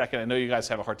here for a second. I know you guys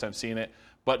have a hard time seeing it,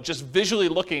 but just visually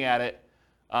looking at it,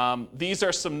 these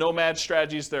are some nomad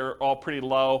strategies. They're all pretty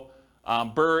low.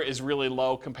 BRRRR is really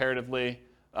low comparatively.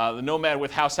 The nomad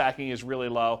with house hacking is really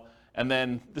low. And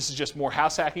then this is just more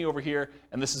house hacking over here,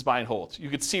 and this is buy and hold. You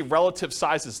could see relative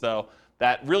sizes, though,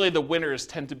 that really the winners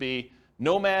tend to be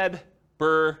nomad,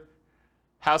 BRRRR,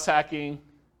 house hacking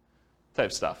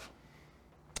type stuff.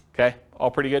 Okay,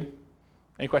 all pretty good?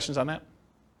 Any questions on that?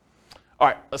 All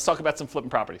right, let's talk about some flipping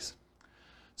properties.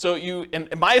 So in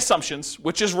my assumptions,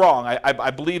 which is wrong,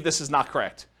 I believe this is not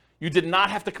correct, you did not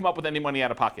have to come up with any money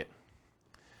out of pocket.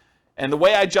 And the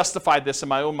way I justified this in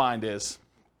my own mind is,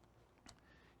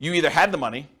 you either had the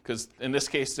money, because in this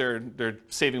case they're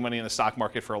saving money in the stock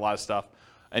market for a lot of stuff,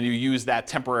 and you use that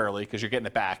temporarily because you're getting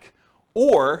it back,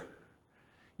 or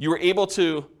you were able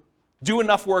to do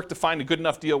enough work to find a good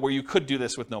enough deal where you could do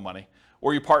this with no money,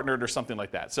 or you partnered or something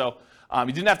like that. So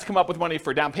you didn't have to come up with money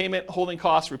for down payment, holding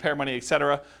costs, repair money, et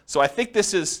cetera. So I think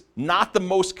this is not the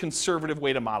most conservative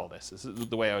way to model this. This is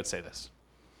the way I would say this.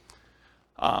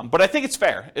 But I think it's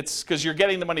fair. It's because you're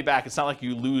getting the money back. It's not like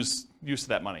you lose use of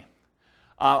that money.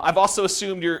 I've also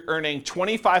assumed you're earning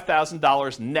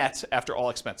 $25,000 net after all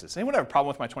expenses. Anyone have a problem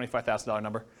with my $25,000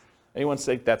 number? Anyone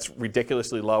think that's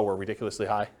ridiculously low or ridiculously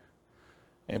high?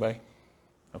 Anybody?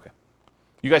 Okay.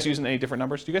 You guys using any different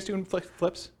numbers? Do you guys do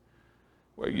flips?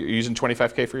 Are you using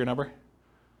 25K for your number?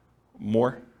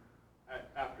 More?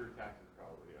 After taxes,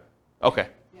 probably, yeah. Okay.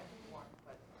 Yeah, more.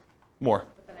 But, More.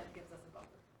 but then it gives us a buffer.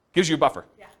 Gives you a buffer.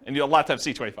 Yeah. And you a lot of times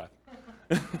see 25.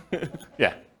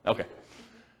 Yeah, okay.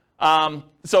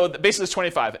 So basically it's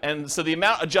 25. And so the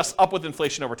amount adjusts up with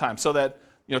inflation over time so that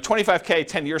 25K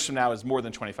 10 years from now is more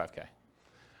than 25K.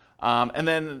 And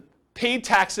then paid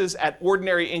taxes at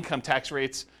ordinary income tax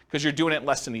rates because you're doing it in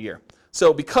less than a year.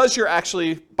 So because you're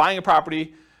actually buying a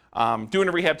property, doing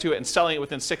a rehab to it, and selling it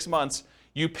within 6 months,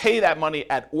 you pay that money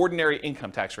at ordinary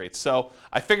income tax rates. So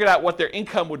I figured out what their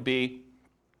income would be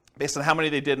based on how many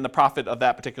they did in the profit of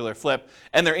that particular flip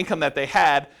and their income that they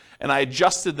had, and I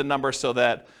adjusted the number so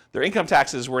that their income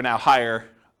taxes were now higher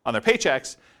on their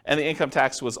paychecks, and the income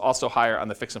tax was also higher on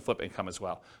the fix and flip income as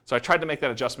well. So I tried to make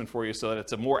that adjustment for you so that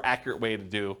it's a more accurate way to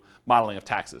do modeling of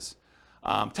taxes.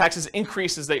 Taxes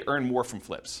increase as they earn more from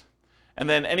flips. And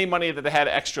then any money that they had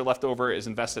extra left over is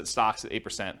invested in stocks at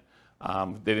 8%.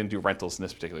 They didn't do rentals in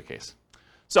this particular case.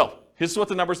 So here's what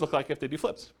the numbers look like if they do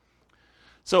flips.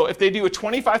 So if they do a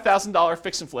 $25,000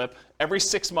 fix and flip every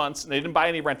 6 months, and they didn't buy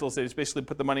any rentals, they just basically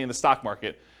put the money in the stock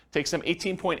market, it takes them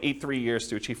 18.83 years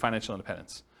to achieve financial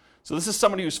independence. So this is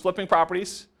somebody who's flipping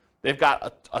properties. They've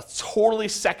got a totally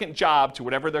second job to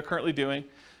whatever they're currently doing.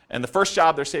 And the first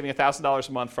job, they're saving $1,000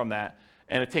 a month from that.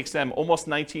 And it takes them almost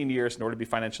 19 years in order to be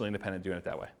financially independent doing it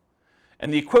that way.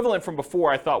 And the equivalent from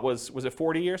before, I thought, was it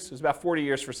 40 years? It was about 40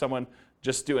 years for someone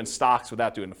just doing stocks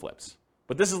without doing the flips.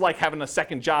 But this is like having a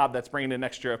second job that's bringing in an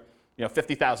extra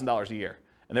 $50,000 a year.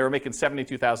 And they were making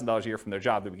 $72,000 a year from their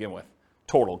job to begin with,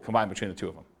 total, combined between the two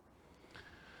of them.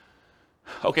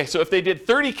 Okay, so if they did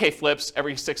 30K flips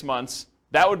every 6 months,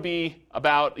 that would be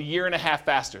about a year and a half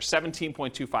faster,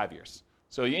 17.25 years.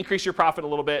 So you increase your profit a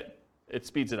little bit, it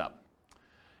speeds it up.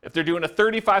 If they're doing a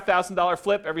 $35,000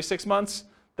 flip every 6 months,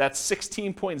 that's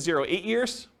 16.08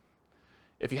 years.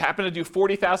 If you happen to do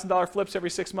 $40,000 flips every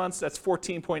 6 months, that's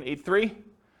 14.83.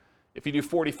 If you do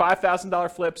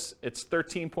 $45,000 flips, it's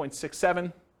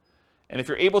 13.67. And if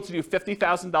you're able to do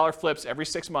 $50,000 flips every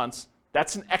 6 months,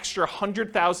 that's an extra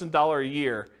 $100,000 a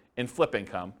year in flip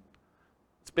income.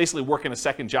 It's basically working a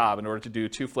second job in order to do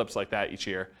 2 flips like that each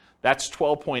year. That's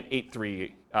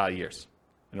 12.83 years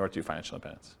in order to do financial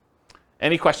independence.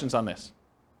 Any questions on this?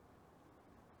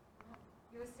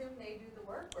 You assume they do the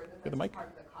work, or Get the mic. part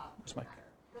of the cost? Where's the mic?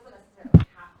 It doesn't necessarily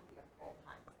have to be a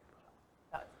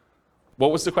full-time.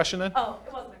 What was the question then? Oh,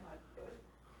 it wasn't a question.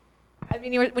 I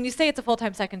mean, when you say it's a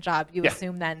full-time second job, you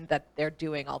assume then that they're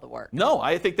doing all the work. No,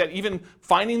 I think that even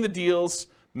finding the deals,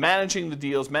 managing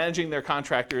their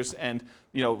contractors, and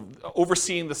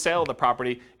overseeing the sale of the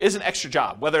property is an extra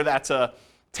job. Whether that's a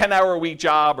 10-hour-a-week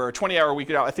job or a 20-hour-a-week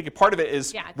job, I think part of it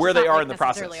is where they are in the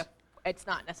process. It's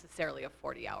not necessarily a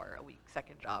 40-hour-a-week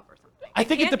second job or something. I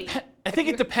think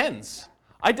it depends.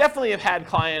 I definitely have had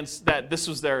clients that this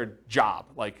was their job,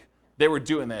 like they were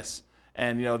doing this,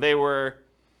 and they were,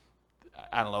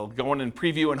 I don't know, going and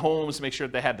previewing homes to make sure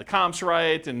that they had the comps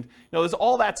right, and there's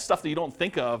all that stuff that you don't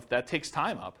think of that takes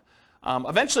time up.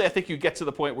 Eventually, I think you get to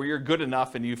the point where you're good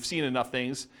enough and you've seen enough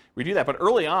things where you do that. But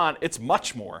early on, it's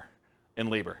much more in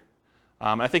labor.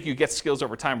 I think you get skills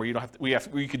over time where you don't have to,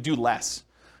 where you could do less.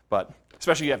 But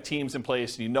especially you have teams in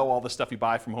place and you know all the stuff you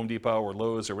buy from Home Depot or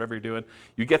Lowe's or whatever you're doing,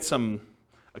 you get some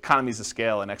economies of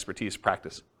scale and expertise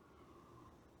practice.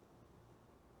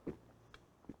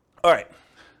 All right.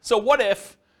 So what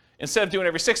if instead of doing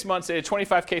every 6 months, they did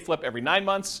 25K flip every 9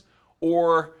 months,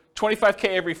 or 25K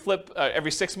every flip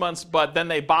every 6 months, but then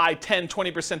they buy 10,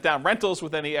 20% down rentals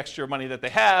with any extra money that they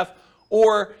have,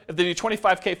 Or if they do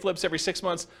 25K flips every 6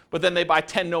 months, but then they buy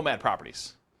 10 Nomad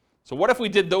properties. So what if we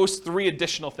did those 3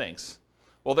 additional things?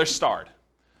 Well, they're starred.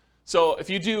 So if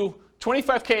you do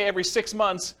 25K every 6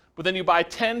 months, but then you buy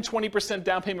 10, 20%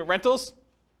 down payment rentals,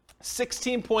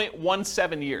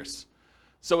 16.17 years.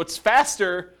 So it's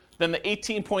faster than the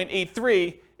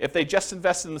 18.83 if they just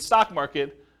invested in the stock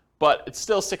market, but it's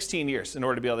still 16 years in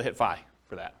order to be able to hit FI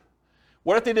for that.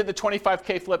 What if they did the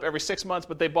 25K flip every 6 months,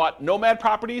 but they bought Nomad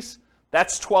properties?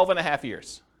 That's 12.5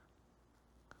 years.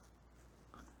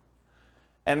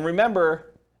 And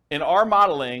remember, in our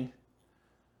modeling,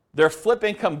 their flip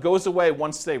income goes away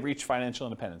once they reach financial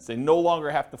independence. They no longer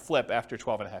have to flip after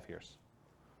 12.5 years.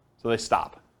 So they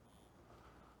stop.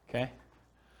 Okay?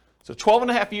 So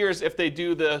 12.5 years if they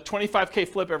do the 25K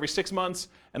flip every 6 months,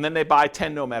 and then they buy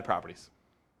 10 Nomad properties.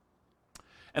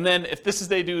 And then if this is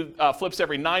they do flips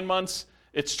every 9 months,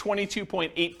 it's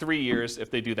 22.83 years if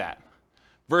they do that.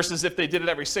 Versus if they did it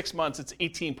every 6 months, it's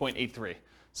 18.83.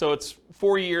 So it's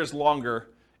 4 years longer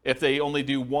if they only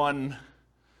do one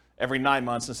every 9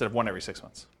 months instead of one every 6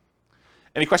 months.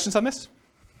 Any questions on this?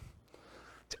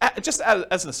 Just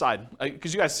as an aside,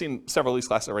 because you guys have seen several of these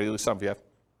classes already, at least some of you have.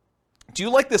 Do you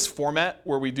like this format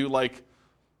where we do like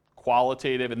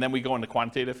qualitative and then we go into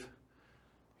quantitative?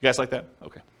 You guys like that?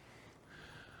 Okay.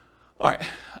 All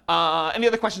right. Any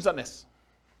other questions on this?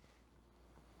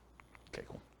 Okay,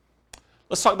 cool.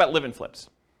 Let's talk about live-in flips.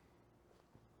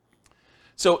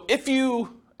 So if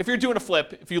you're doing a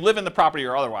flip, if you live in the property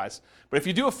or otherwise, but if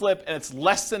you do a flip and it's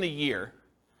less than a year,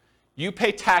 you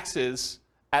pay taxes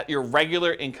at your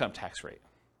regular income tax rate.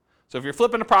 So if you're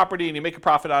flipping a property and you make a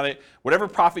profit on it, whatever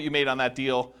profit you made on that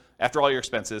deal after all your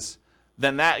expenses,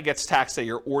 then that gets taxed at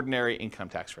your ordinary income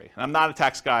tax rate. And I'm not a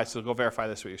tax guy, so go verify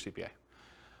this with your CPA.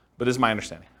 But this is my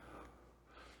understanding.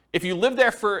 If you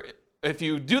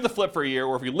do the flip for a year,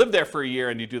 or if you live there for a year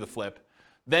and you do the flip,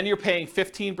 then you're paying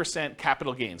 15%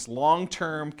 capital gains,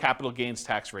 long-term capital gains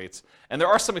tax rates. And there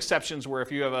are some exceptions where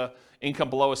if you have an income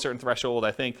below a certain threshold,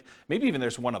 I think, maybe even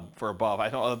there's one for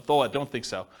above, though I don't think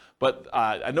so. But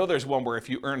I know there's one where if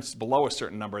you earn below a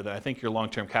certain number, then I think your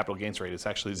long-term capital gains rate is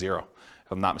actually 0,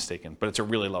 if I'm not mistaken. But it's a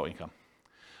really low income.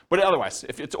 But otherwise,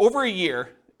 if it's over a year,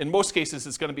 in most cases,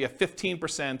 it's going to be a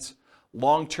 15%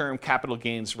 long-term capital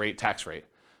gains rate tax rate.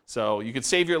 So you could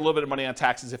save you a little bit of money on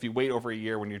taxes if you wait over a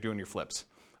year when you're doing your flips.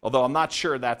 Although I'm not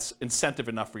sure that's incentive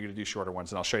enough for you to do shorter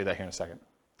ones, and I'll show you that here in a second.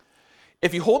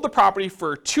 If you hold the property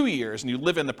for 2 years and you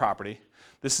live in the property,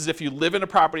 this is if you live in a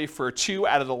property for 2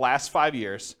 out of the last 5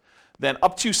 years, then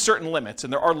up to certain limits,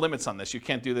 and there are limits on this. You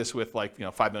can't do this with like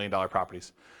 $5 million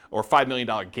properties or $5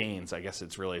 million gains. I guess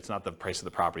it's not the price of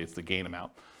the property, it's the gain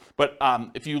amount. But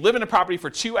if you live in a property for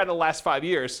 2 out of the last 5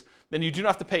 years, then you do not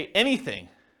have to pay anything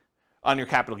on your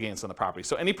capital gains on the property.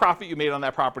 So any profit you made on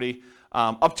that property,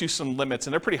 up to some limits,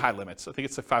 and they're pretty high limits. I think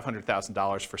it's like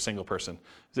 $500,000 for a single person.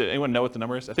 Does anyone know what the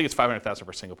number is? I think it's $500,000 for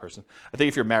a single person. I think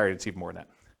if you're married, it's even more than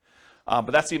that.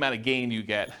 But that's the amount of gain you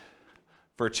get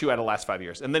for 2 out of the last 5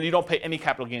 years. And then you don't pay any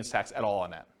capital gains tax at all on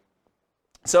that.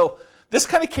 So this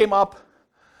kind of came up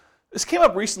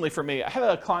recently for me. I had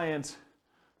a client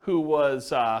who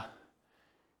was,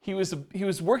 he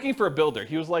was working for a builder.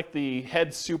 He was like the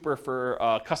head super for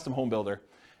a custom home builder.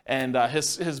 And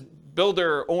his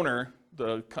builder owner,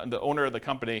 the owner of the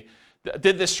company,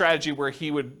 did this strategy where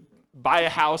he would buy a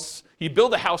house, he'd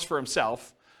build a house for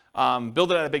himself,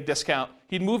 build it at a big discount.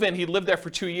 He'd move in, he'd live there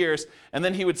for 2 years, and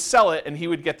then he would sell it and he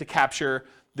would get to capture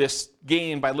this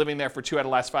gain by living there for 2 out of the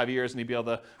last 5 years, and he'd be able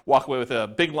to walk away with a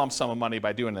big lump sum of money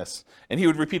by doing this. And he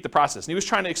would repeat the process. And he was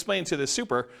trying to explain to this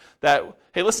super that,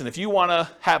 hey, listen, if you want to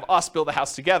have us build a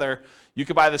house together, you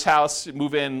could buy this house,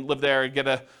 move in, live there, get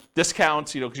a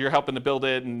discount, because you're helping to build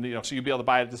it, and so you'd be able to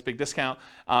buy it at this big discount.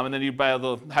 And then you'd be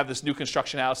able to have this new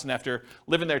construction house, and after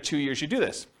living there 2 years, you do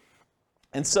this.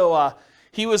 And so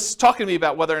he was talking to me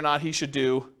about whether or not he should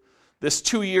do this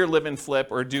 2-year live-in flip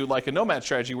or do like a Nomad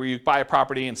strategy where you buy a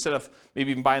property instead of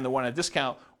maybe even buying the one at a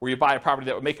discount, where you buy a property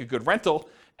that would make a good rental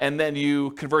and then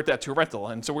you convert that to a rental.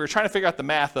 And so we were trying to figure out the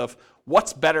math of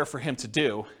what's better for him to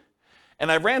do.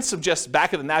 And I ran some just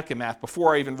back of the napkin math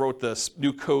before I even wrote this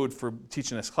new code for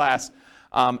teaching this class.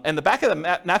 And the back of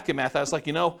the napkin math, I was like,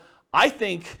 I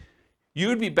think you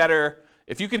would be better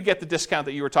if you could get the discount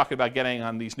that you were talking about getting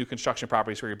on these new construction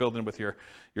properties where you're building with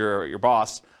your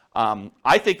boss.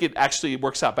 I think it actually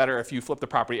works out better if you flip the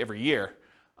property every year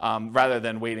rather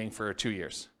than waiting for 2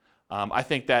 years. I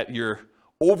think that you're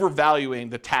overvaluing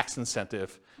the tax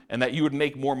incentive and that you would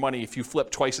make more money if you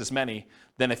flip twice as many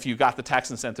than if you got the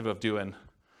tax incentive of doing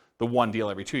the one deal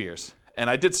every 2 years. And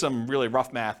I did some really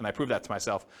rough math and I proved that to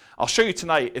myself. I'll show you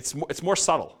tonight. It's more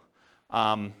subtle.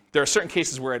 There are certain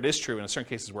cases where it is true and certain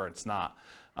cases where it's not.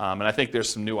 And I think there's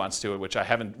some nuance to it, which I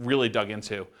haven't really dug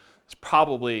into. It's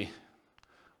probably,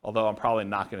 although I'm probably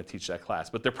not going to teach that class,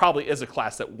 but there probably is a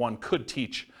class that one could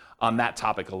teach on that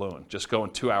topic alone, just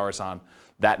going 2 hours on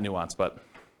that nuance, but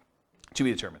to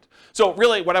be determined. So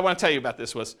really what I want to tell you about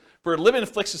this was, for live-in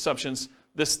fixed assumptions,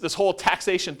 this whole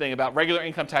taxation thing about regular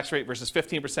income tax rate versus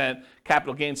 15%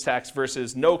 capital gains tax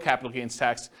versus no capital gains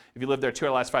tax if you live there 2 out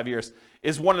of the last 5 years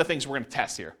is one of the things we're going to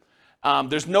test here.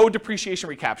 There's no depreciation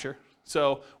recapture.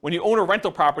 So when you own a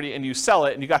rental property and you sell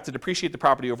it and you got to depreciate the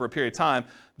property over a period of time,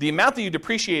 the amount that you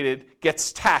depreciated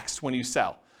gets taxed when you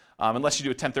sell. Unless you do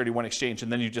a 1031 exchange,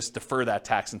 and then you just defer that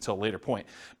tax until a later point.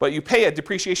 But you pay a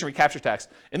depreciation recapture tax.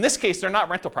 In this case, they're not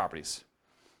rental properties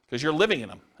because you're living in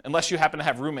them. Unless you happen to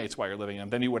have roommates while you're living in them,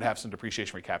 then you would have some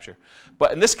depreciation recapture.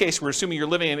 But in this case, we're assuming you're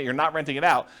living in it, you're not renting it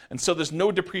out, and so there's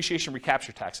no depreciation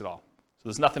recapture tax at all. So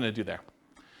there's nothing to do there.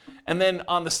 And then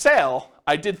on the sale,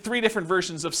 I did 3 different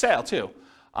versions of sale too.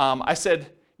 I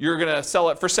said you're going to sell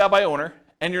it for sale by owner,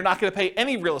 and you're not going to pay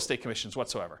any real estate commissions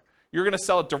whatsoever. You're going to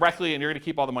sell it directly and you're going to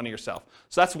keep all the money yourself.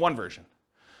 So that's one version.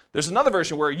 There's another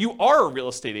version where you are a real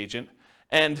estate agent,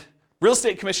 and real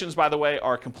estate commissions, by the way,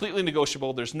 are completely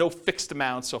negotiable. There's no fixed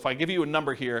amount. So if I give you a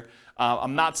number here,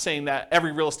 I'm not saying that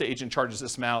every real estate agent charges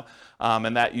this amount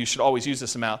and that you should always use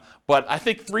this amount. But I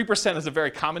think 3% is a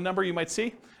very common number you might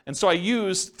see. And so I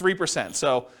use 3%.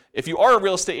 So if you are a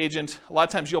real estate agent, a lot of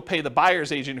times you'll pay the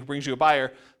buyer's agent who brings you a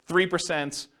buyer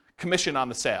 3% commission on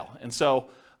the sale. And so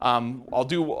I'll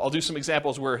do some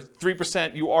examples where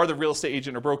 3% you are the real estate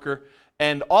agent or broker.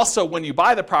 And also when you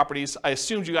buy the properties, I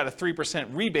assumed you got a 3%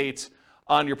 rebate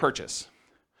on your purchase.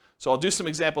 So I'll do some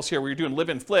examples here where you're doing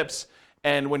live-in flips,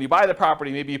 and when you buy the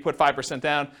property, maybe you put 5%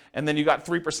 down, and then you got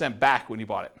 3% back when you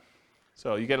bought it.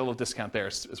 So you get a little discount there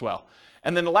as well.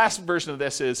 And then the last version of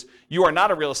this is you are not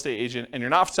a real estate agent and you're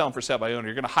not selling for sale by owner.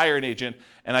 You're going to hire an agent,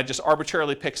 and I just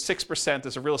arbitrarily picked 6%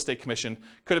 as a real estate commission.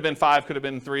 Could have been 5, could have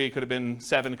been 3, could have been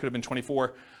 7, could have been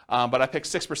 24. But I picked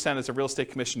 6% as a real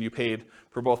estate commission you paid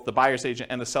for both the buyer's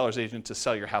agent and the seller's agent to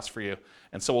sell your house for you.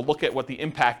 And so we'll look at what the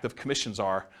impact of commissions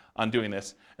are on doing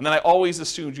this. And then I always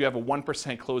assumed you have a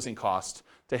 1% closing cost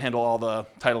to handle all the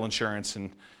title insurance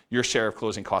and your share of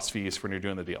closing cost fees when you're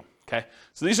doing the deal. Okay?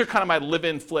 So these are kind of my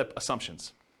live-in flip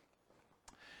assumptions.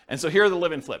 And so here are the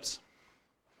live-in flips.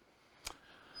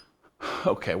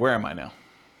 Okay, where am I now?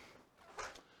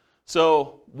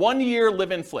 So 1 year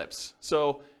live-in flips.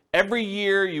 So every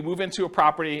year you move into a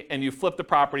property and you flip the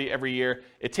property every year.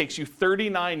 It takes you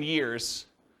 39 years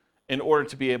in order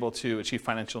to be able to achieve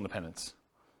financial independence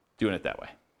doing it that way.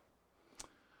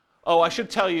 Oh, I should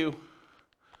tell you,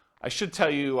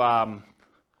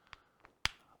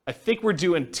 I think we're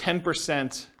doing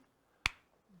 10%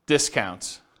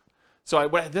 discounts. So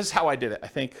this is how I did it. I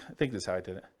think this is how I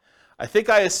did it. I think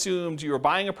I assumed you were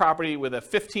buying a property with a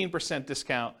 15%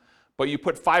 discount, but you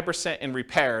put 5% in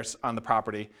repairs on the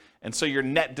property, and so your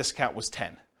net discount was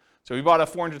 10. So if you bought a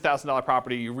 $400,000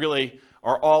 property, you really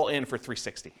are all in for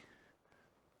 $360,000.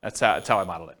 That's how I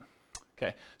modeled it.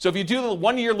 Okay. So if you do the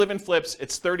 1 year live-in flips,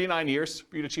 it's 39 years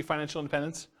for you to achieve financial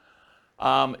independence.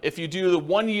 If you do the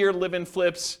 1 year live-in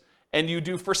flips and you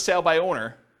do for sale by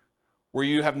owner, where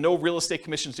you have no real estate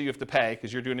commissions that you have to pay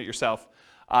because you're doing it yourself,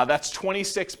 that's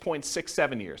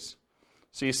 26.67 years.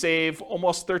 So you save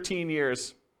almost 13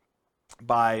 years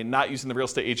by not using the real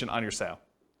estate agent on your sale.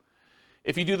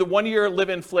 If you do the 1 year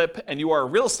live-in flip and you are a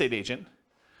real estate agent,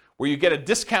 where you get a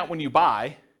discount when you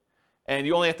buy and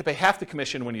you only have to pay half the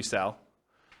commission when you sell,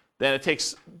 then it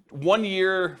takes 1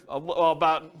 year, well,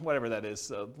 about whatever that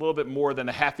is, a little bit more than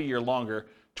a half a year longer,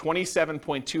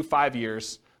 27.25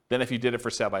 years than if you did it for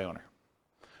sale by owner.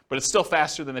 But it's still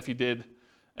faster than if you did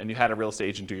and you had a real estate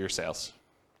agent do your sales.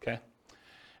 Okay?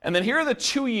 And then here are the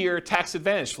 2 year tax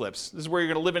advantage flips. This is where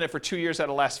you're going to live in it for 2 years out of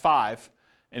the last 5,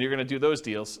 and you're going to do those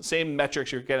deals. Same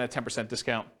metrics, you're getting a 10%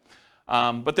 discount.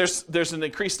 But there's an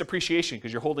increased appreciation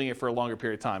because you're holding it for a longer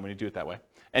period of time when you do it that way.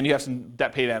 And you have some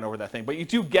debt pay down over that thing. But you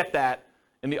do get that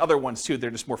in the other ones too.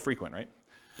 They're just more frequent, right?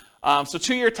 So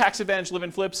 2 year tax advantage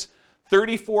live-in flips,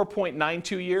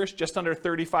 34.92 years, just under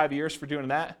 35 years for doing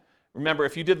that. Remember,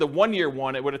 if you did the 1 year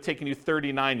one, it would have taken you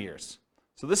 39 years.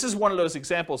 So this is one of those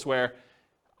examples where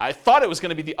I thought it was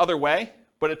going to be the other way,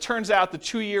 but it turns out the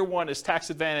 2 year one is tax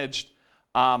advantaged.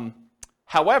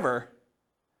 However,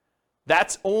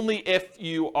 that's only if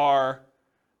you are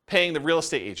paying the real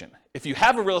estate agent. If you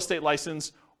have a real estate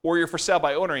license or you're for sale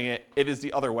by owning it, it is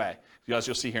the other way, as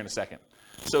you'll see here in a second.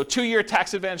 So 2 year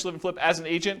tax advantage live and flip as an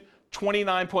agent,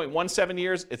 29.17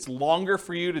 years. It's longer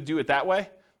for you to do it that way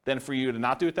than for you to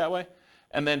not do it that way.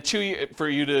 and then 2 year for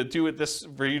you to do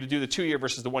the 2 year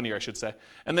versus the 1 year, I should say.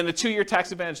 And then the 2 year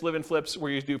tax advantage live-in flips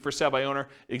where you do for sale by owner,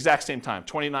 exact same time,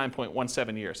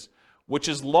 29.17 years, which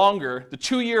is longer. The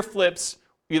 2 year flips,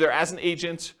 either as an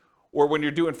agent or when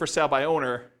you're doing for sale by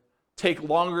owner, take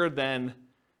longer than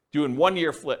doing 1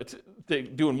 year flips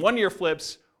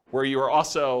where you are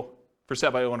also for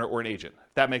sale by owner or an agent.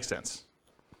 If that makes sense.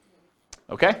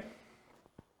 Okay?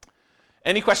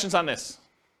 Any questions on this?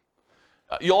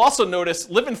 You'll also notice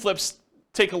live-in flips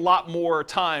take a lot more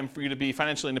time for you to be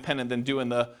financially independent than doing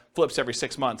the flips every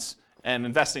 6 months and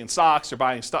investing in stocks or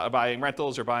buying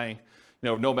rentals or buying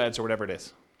nomads or whatever it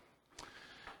is.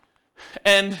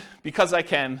 And because I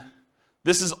can,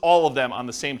 this is all of them on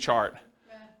the same chart.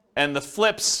 And the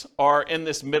flips are in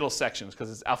this middle section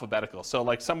because it's alphabetical. So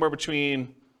like somewhere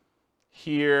between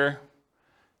here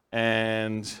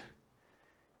and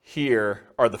here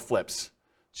are the flips.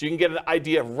 So you can get an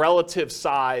idea of relative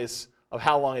size of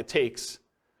how long it takes.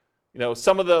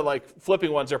 Some of the like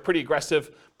flipping ones are pretty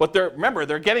aggressive, but remember,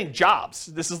 they're getting jobs.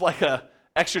 This is like a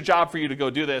extra job for you to go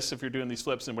do this if you're doing these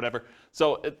flips and whatever.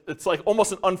 So it's like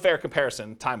almost an unfair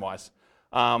comparison time-wise.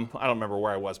 I don't remember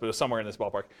where I was, but it was somewhere in this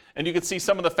ballpark. And you can see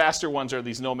some of the faster ones are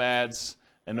these nomads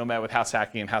and nomad with house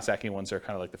hacking, and house hacking ones are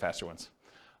kind of like the faster ones.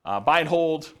 Buy and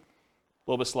hold, a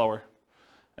little bit slower.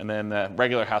 And then the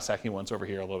regular house hacking ones over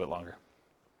here a little bit longer.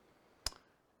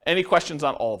 Any questions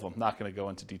on all of them? Not going to go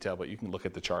into detail, but you can look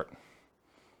at the chart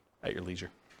at your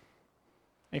leisure.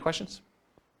 Any questions?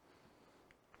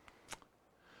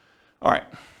 All right.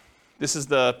 This is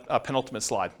the penultimate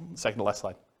slide, second to last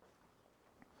slide.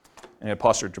 And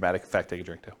pause for dramatic effect. Take a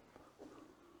drink too.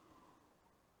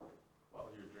 While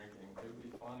you're drinking, it would be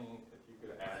funny if you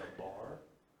could add a bar.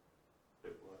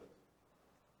 It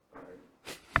would. Right.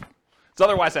 So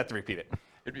otherwise, I have to repeat it.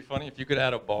 It'd be funny if you could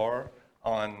add a bar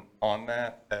on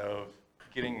that of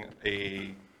getting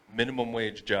a minimum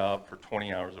wage job for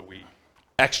 20 hours a week.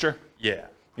 Extra? Yeah.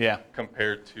 Yeah.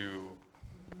 Compared to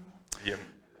the.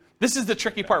 This is the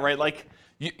tricky part, right? Like,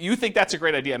 you think that's a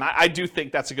great idea, and I do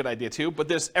think that's a good idea too,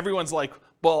 but everyone's like,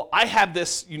 well, I have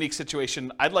this unique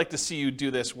situation. I'd like to see you do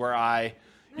this where I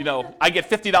get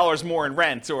 $50 more in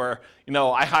rent, or,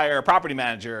 I hire a property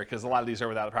manager, because a lot of these are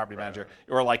without a property manager,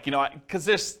 or like, because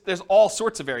there's all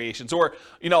sorts of variations, or,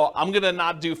 I'm going to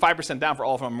not do 5% down for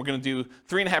all of them. We're going to do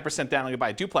 3.5% down. I'm going to buy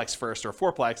a duplex first or a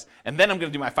fourplex, and then I'm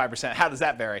going to do my 5%. How does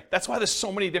that vary? That's why there's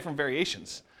so many different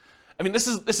variations. I mean, this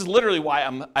is literally why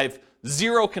I've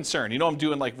zero concern. I'm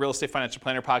doing like Real Estate Financial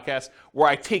Planner podcast where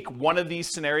I take one of these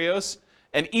scenarios,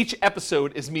 and each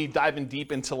episode is me diving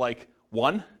deep into like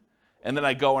one, and then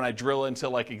I go and I drill into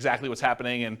like exactly what's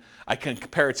happening, and I can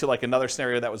compare it to like another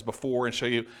scenario that was before and show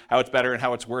you how it's better and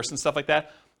how it's worse and stuff like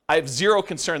that. I have zero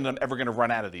concern that I'm ever going to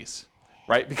run out of these,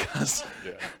 right? Because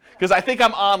I think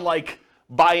I'm on like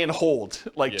buy and hold,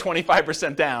 like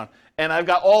 25% down. And I've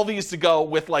got all these to go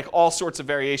with like all sorts of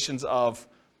variations of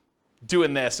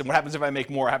doing this. And what happens if I make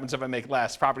more? What happens if I make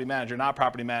less? Property manager, not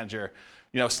property manager.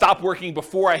 Stop working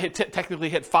before I technically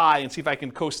hit FI and see if I can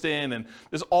coast in. And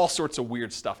there's all sorts of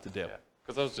weird stuff to do.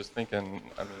 Because I was just thinking,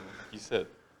 you said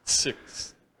two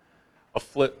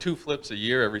flips a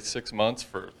year every 6 months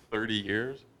for 30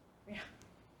 years. Yeah.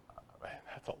 Man,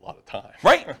 that's a lot of time.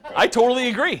 Right. I totally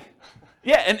agree.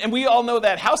 Yeah, and we all know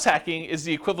that house hacking is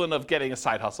the equivalent of getting a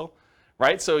side hustle,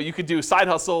 right? So you could do side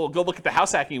hustle, go look at the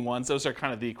house hacking ones. Those are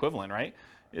kind of the equivalent, right?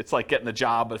 It's like getting a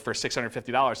job for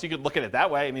 $650. So you could look at it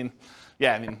that way.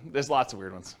 There's lots of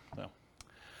weird ones. So.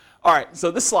 All right,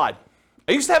 so this slide.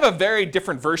 I used to have a very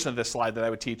different version of this slide that I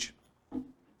would teach.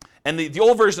 And the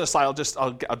old version of the slide,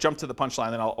 I'll jump to the punchline,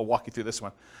 then I'll walk you through this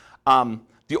one.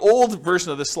 The old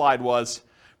version of this slide was,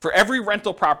 for every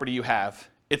rental property you have,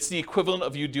 it's the equivalent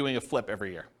of you doing a flip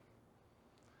every year.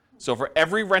 So for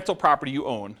every rental property you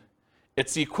own,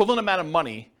 it's the equivalent amount of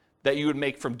money that you would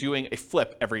make from doing a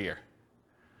flip every year.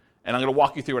 And I'm going to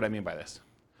walk you through what I mean by this.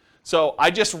 So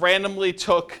I just randomly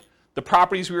took the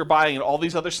properties we were buying in all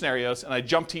these other scenarios, and I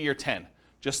jumped to year 10,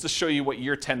 just to show you what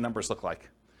year 10 numbers look like.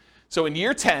 So in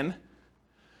year 10,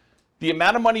 the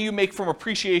amount of money you make from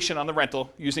appreciation on the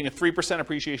rental, using a 3%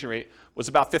 appreciation rate, was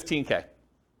about $15K.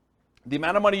 The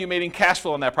amount of money you made in cash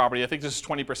flow on that property, I think this is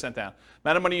 20% down. The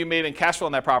amount of money you made in cash flow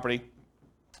on that property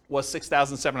was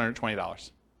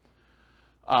 $6,720.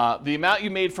 The amount you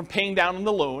made from paying down on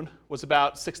the loan was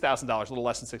about $6,000, a little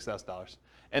less than $6,000.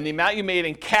 And the amount you made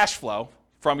in cash flow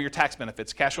from your tax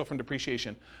benefits, cash flow from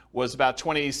depreciation, was about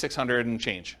 $2,600 and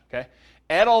change. Okay?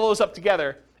 Add all those up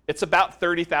together, it's about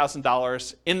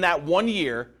 $30,000 in that 1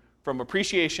 year from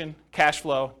appreciation, cash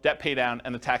flow, debt pay down,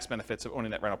 and the tax benefits of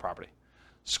owning that rental property.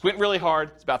 Squint really hard,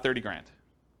 it's about 30 grand.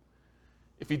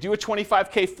 If you do a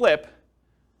 25K flip,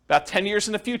 About 10 years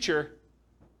in the future,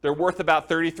 they're worth about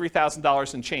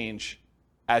 $33,000 in change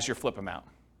as your flip amount.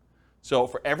 So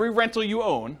for every rental you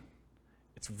own,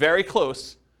 it's very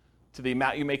close to the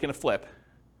amount you make in a flip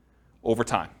over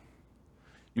time.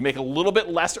 You make a little bit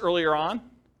less earlier on,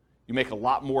 you make a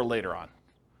lot more later on.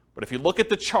 But if you look at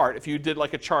the chart, if you did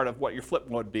like a chart of what your flip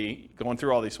would be, going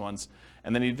through all these ones,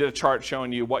 and then you did a chart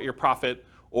showing you what your profit,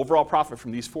 overall profit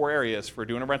from these 4 areas for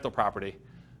doing a rental property,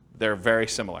 they're very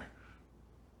similar.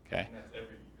 Okay? And that's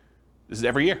every year. This is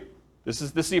every year. This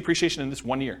is the appreciation in this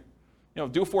 1 year. You know,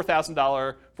 do a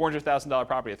 $4,000, $400,000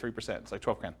 property at 3%. It's like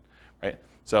 12 grand, right?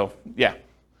 So yeah.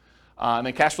 And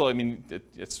then cash flow, I mean,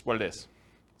 it's what it is.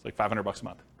 It's like $500 a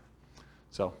month.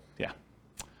 So yeah.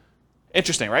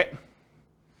 Interesting, right?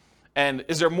 And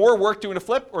is there more work doing a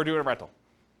flip or doing a rental?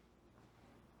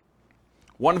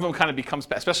 One of them kind of becomes,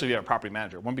 especially if you have a property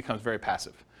manager, one becomes very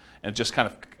passive and it just kind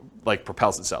of like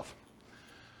propels itself.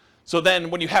 So then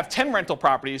when you have 10 rental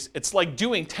properties, it's like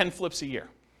doing 10 flips a year.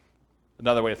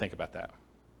 Another way to think about that.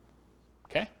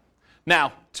 Okay?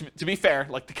 Now, to be fair,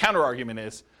 like the counter argument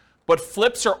is, but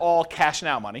flips are all cash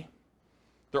now money.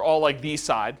 They're all like the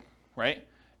side, right?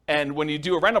 And when you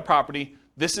do a rental property,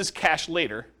 this is cash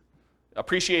later.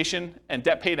 Appreciation and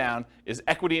debt pay down is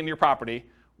equity in your property,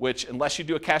 which unless you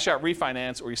do a cash out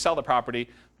refinance or you sell the property,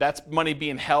 that's money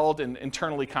being held and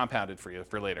internally compounded for you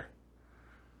for later.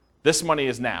 This money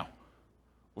is now.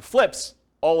 With flips,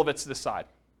 all of it's this side.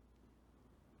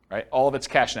 Right? All of it's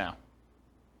cash now.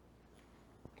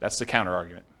 That's the counter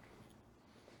argument.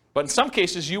 But in some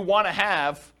cases, you want to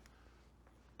have,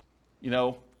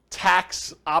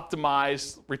 tax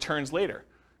optimized returns later,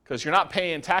 because you're not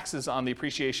paying taxes on the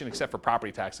appreciation except for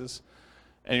property taxes,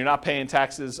 and you're not paying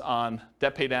taxes on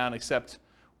debt pay down except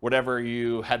whatever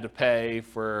you had to pay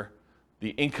for the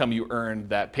income you earned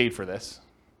that paid for this,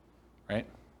 right?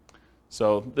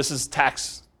 So this is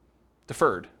tax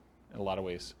deferred in a lot of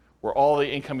ways, where all the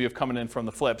income you have coming in from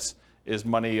the flips is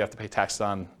money you have to pay taxes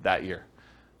on that year,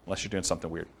 unless you're doing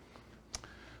something weird,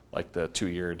 like the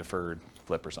 2-year deferred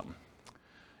flip or something.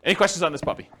 Any questions on this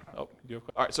puppy? Oh, you do have,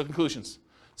 all right, so conclusions.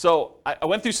 So I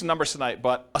went through some numbers tonight,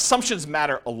 but assumptions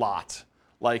matter a lot.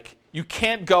 Like, you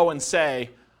can't go and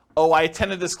say, oh, I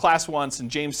attended this class once and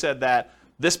James said that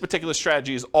this particular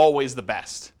strategy is always the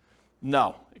best.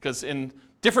 No, because in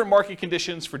different market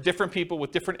conditions for different people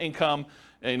with different income,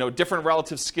 different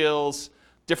relative skills,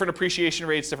 different appreciation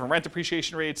rates, different rent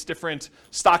appreciation rates, different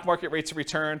stock market rates of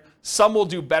return. Some will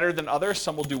do better than others,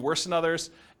 some will do worse than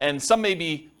others, and some may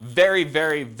be very,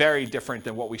 very, very different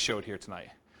than what we showed here tonight.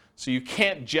 So you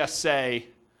can't just say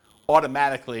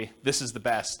automatically this is the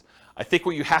best. I think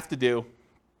what you have to do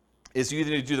is you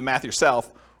either need to do the math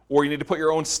yourself or you need to put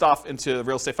your own stuff into the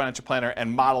Real Estate Financial Planner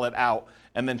and model it out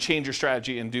and then change your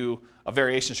strategy and do a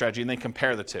variation strategy and then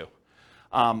compare the two.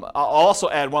 I'll also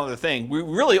add one other thing. We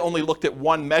really only looked at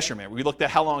one measurement. We looked at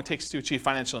how long it takes to achieve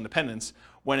financial independence,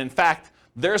 when in fact,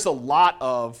 there's a lot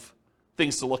of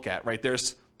things to look at, right?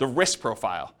 There's the risk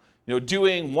profile.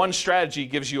 Doing one strategy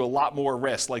gives you a lot more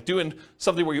risk. Like doing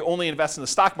something where you only invest in the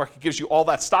stock market gives you all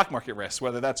that stock market risk,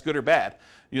 whether that's good or bad.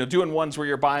 Doing ones where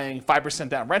you're buying 5%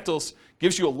 down rentals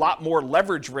gives you a lot more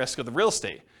leverage risk of the real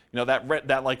estate.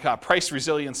 That price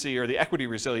resiliency or the equity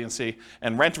resiliency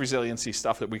and rent resiliency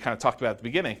stuff that we kind of talked about at the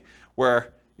beginning,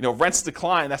 where rents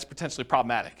decline, that's potentially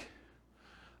problematic.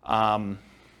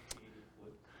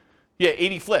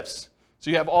 80 flips. So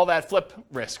you have all that flip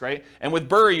risk, right? And with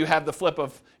BRRRR, you have the flip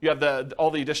of,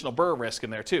 all the additional BRRRR risk in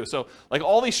there too. So like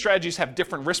all these strategies have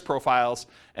different risk profiles.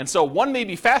 And so one may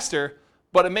be faster,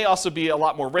 but it may also be a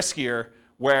lot more riskier,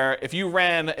 where if you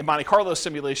ran a Monte Carlo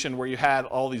simulation where you had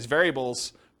all these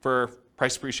variables for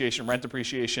price appreciation, rent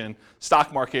appreciation,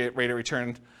 stock market rate of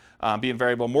return being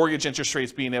variable, mortgage interest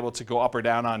rates being able to go up or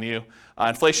down on you,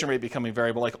 inflation rate becoming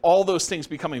variable, like all those things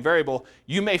becoming variable,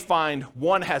 you may find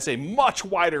one has a much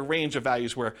wider range of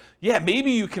values where, yeah,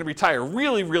 maybe you can retire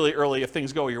really, really early if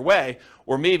things go your way,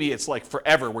 or maybe it's like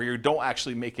forever where you don't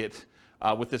actually make it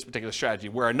with this particular strategy,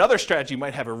 where another strategy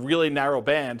might have a really narrow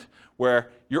band where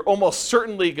you're almost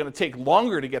certainly going to take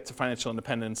longer to get to financial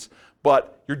independence,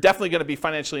 but you're definitely going to be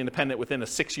financially independent within a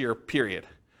 6-year period.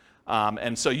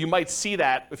 And so you might see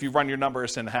that if you run your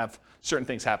numbers and have certain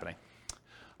things happening.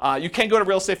 You can go to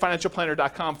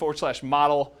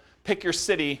realestatefinancialplanner.com/model, pick your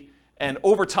city, and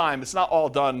over time, it's not all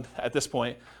done at this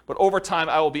point, but over time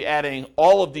I will be adding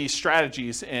all of these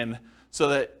strategies in so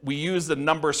that we use the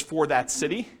numbers for that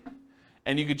city,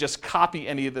 and you could just copy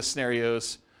any of the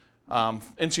scenarios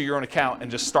into your own account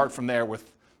and just start from there with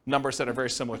numbers that are very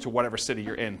similar to whatever city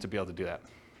you're in to be able to do that.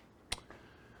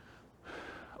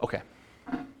 Okay.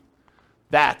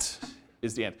 That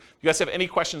is the end. You guys have any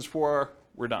questions before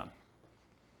we're done.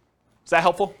 Is that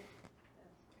helpful?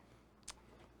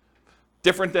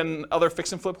 Different than other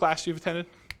fix and flip classes you've attended,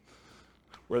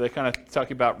 where they kind of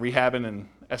talk about rehabbing and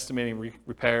estimating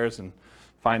repairs and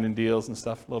finding deals and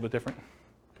stuff, a little bit different?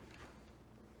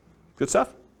 Good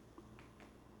stuff?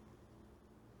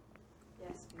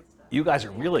 Yes, good stuff. You guys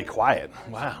are really quiet.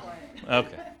 Wow.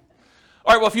 Okay.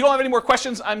 All right, well, if you don't have any more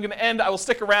questions, I'm going to end. I will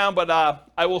stick around, but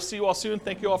I will see you all soon.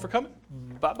 Thank you all for coming.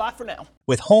 Bye-bye for now.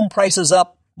 With home prices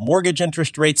up, mortgage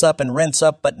interest rates up, and rents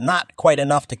up, but not quite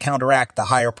enough to counteract the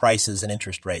higher prices and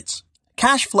interest rates.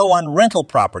 Cash flow on rental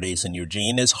properties in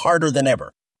Eugene is harder than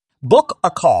ever. Book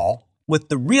a call with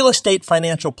the Real Estate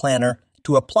Financial Planner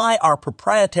to apply our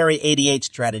proprietary 88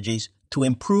 strategies to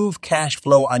improve cash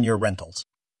flow on your rentals.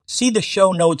 See the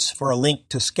show notes for a link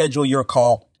to schedule your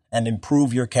call and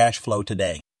improve your cash flow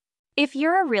today. If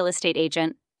you're a real estate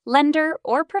agent, lender,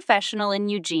 or professional in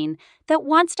Eugene that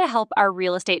wants to help our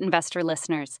real estate investor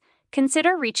listeners,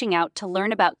 consider reaching out to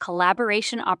learn about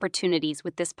collaboration opportunities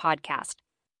with this podcast.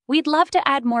 We'd love to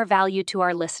add more value to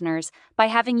our listeners by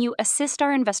having you assist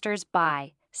our investors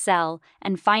buy, sell,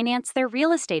 and finance their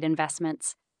real estate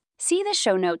investments. See the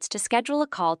show notes to schedule a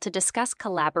call to discuss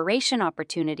collaboration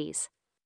opportunities.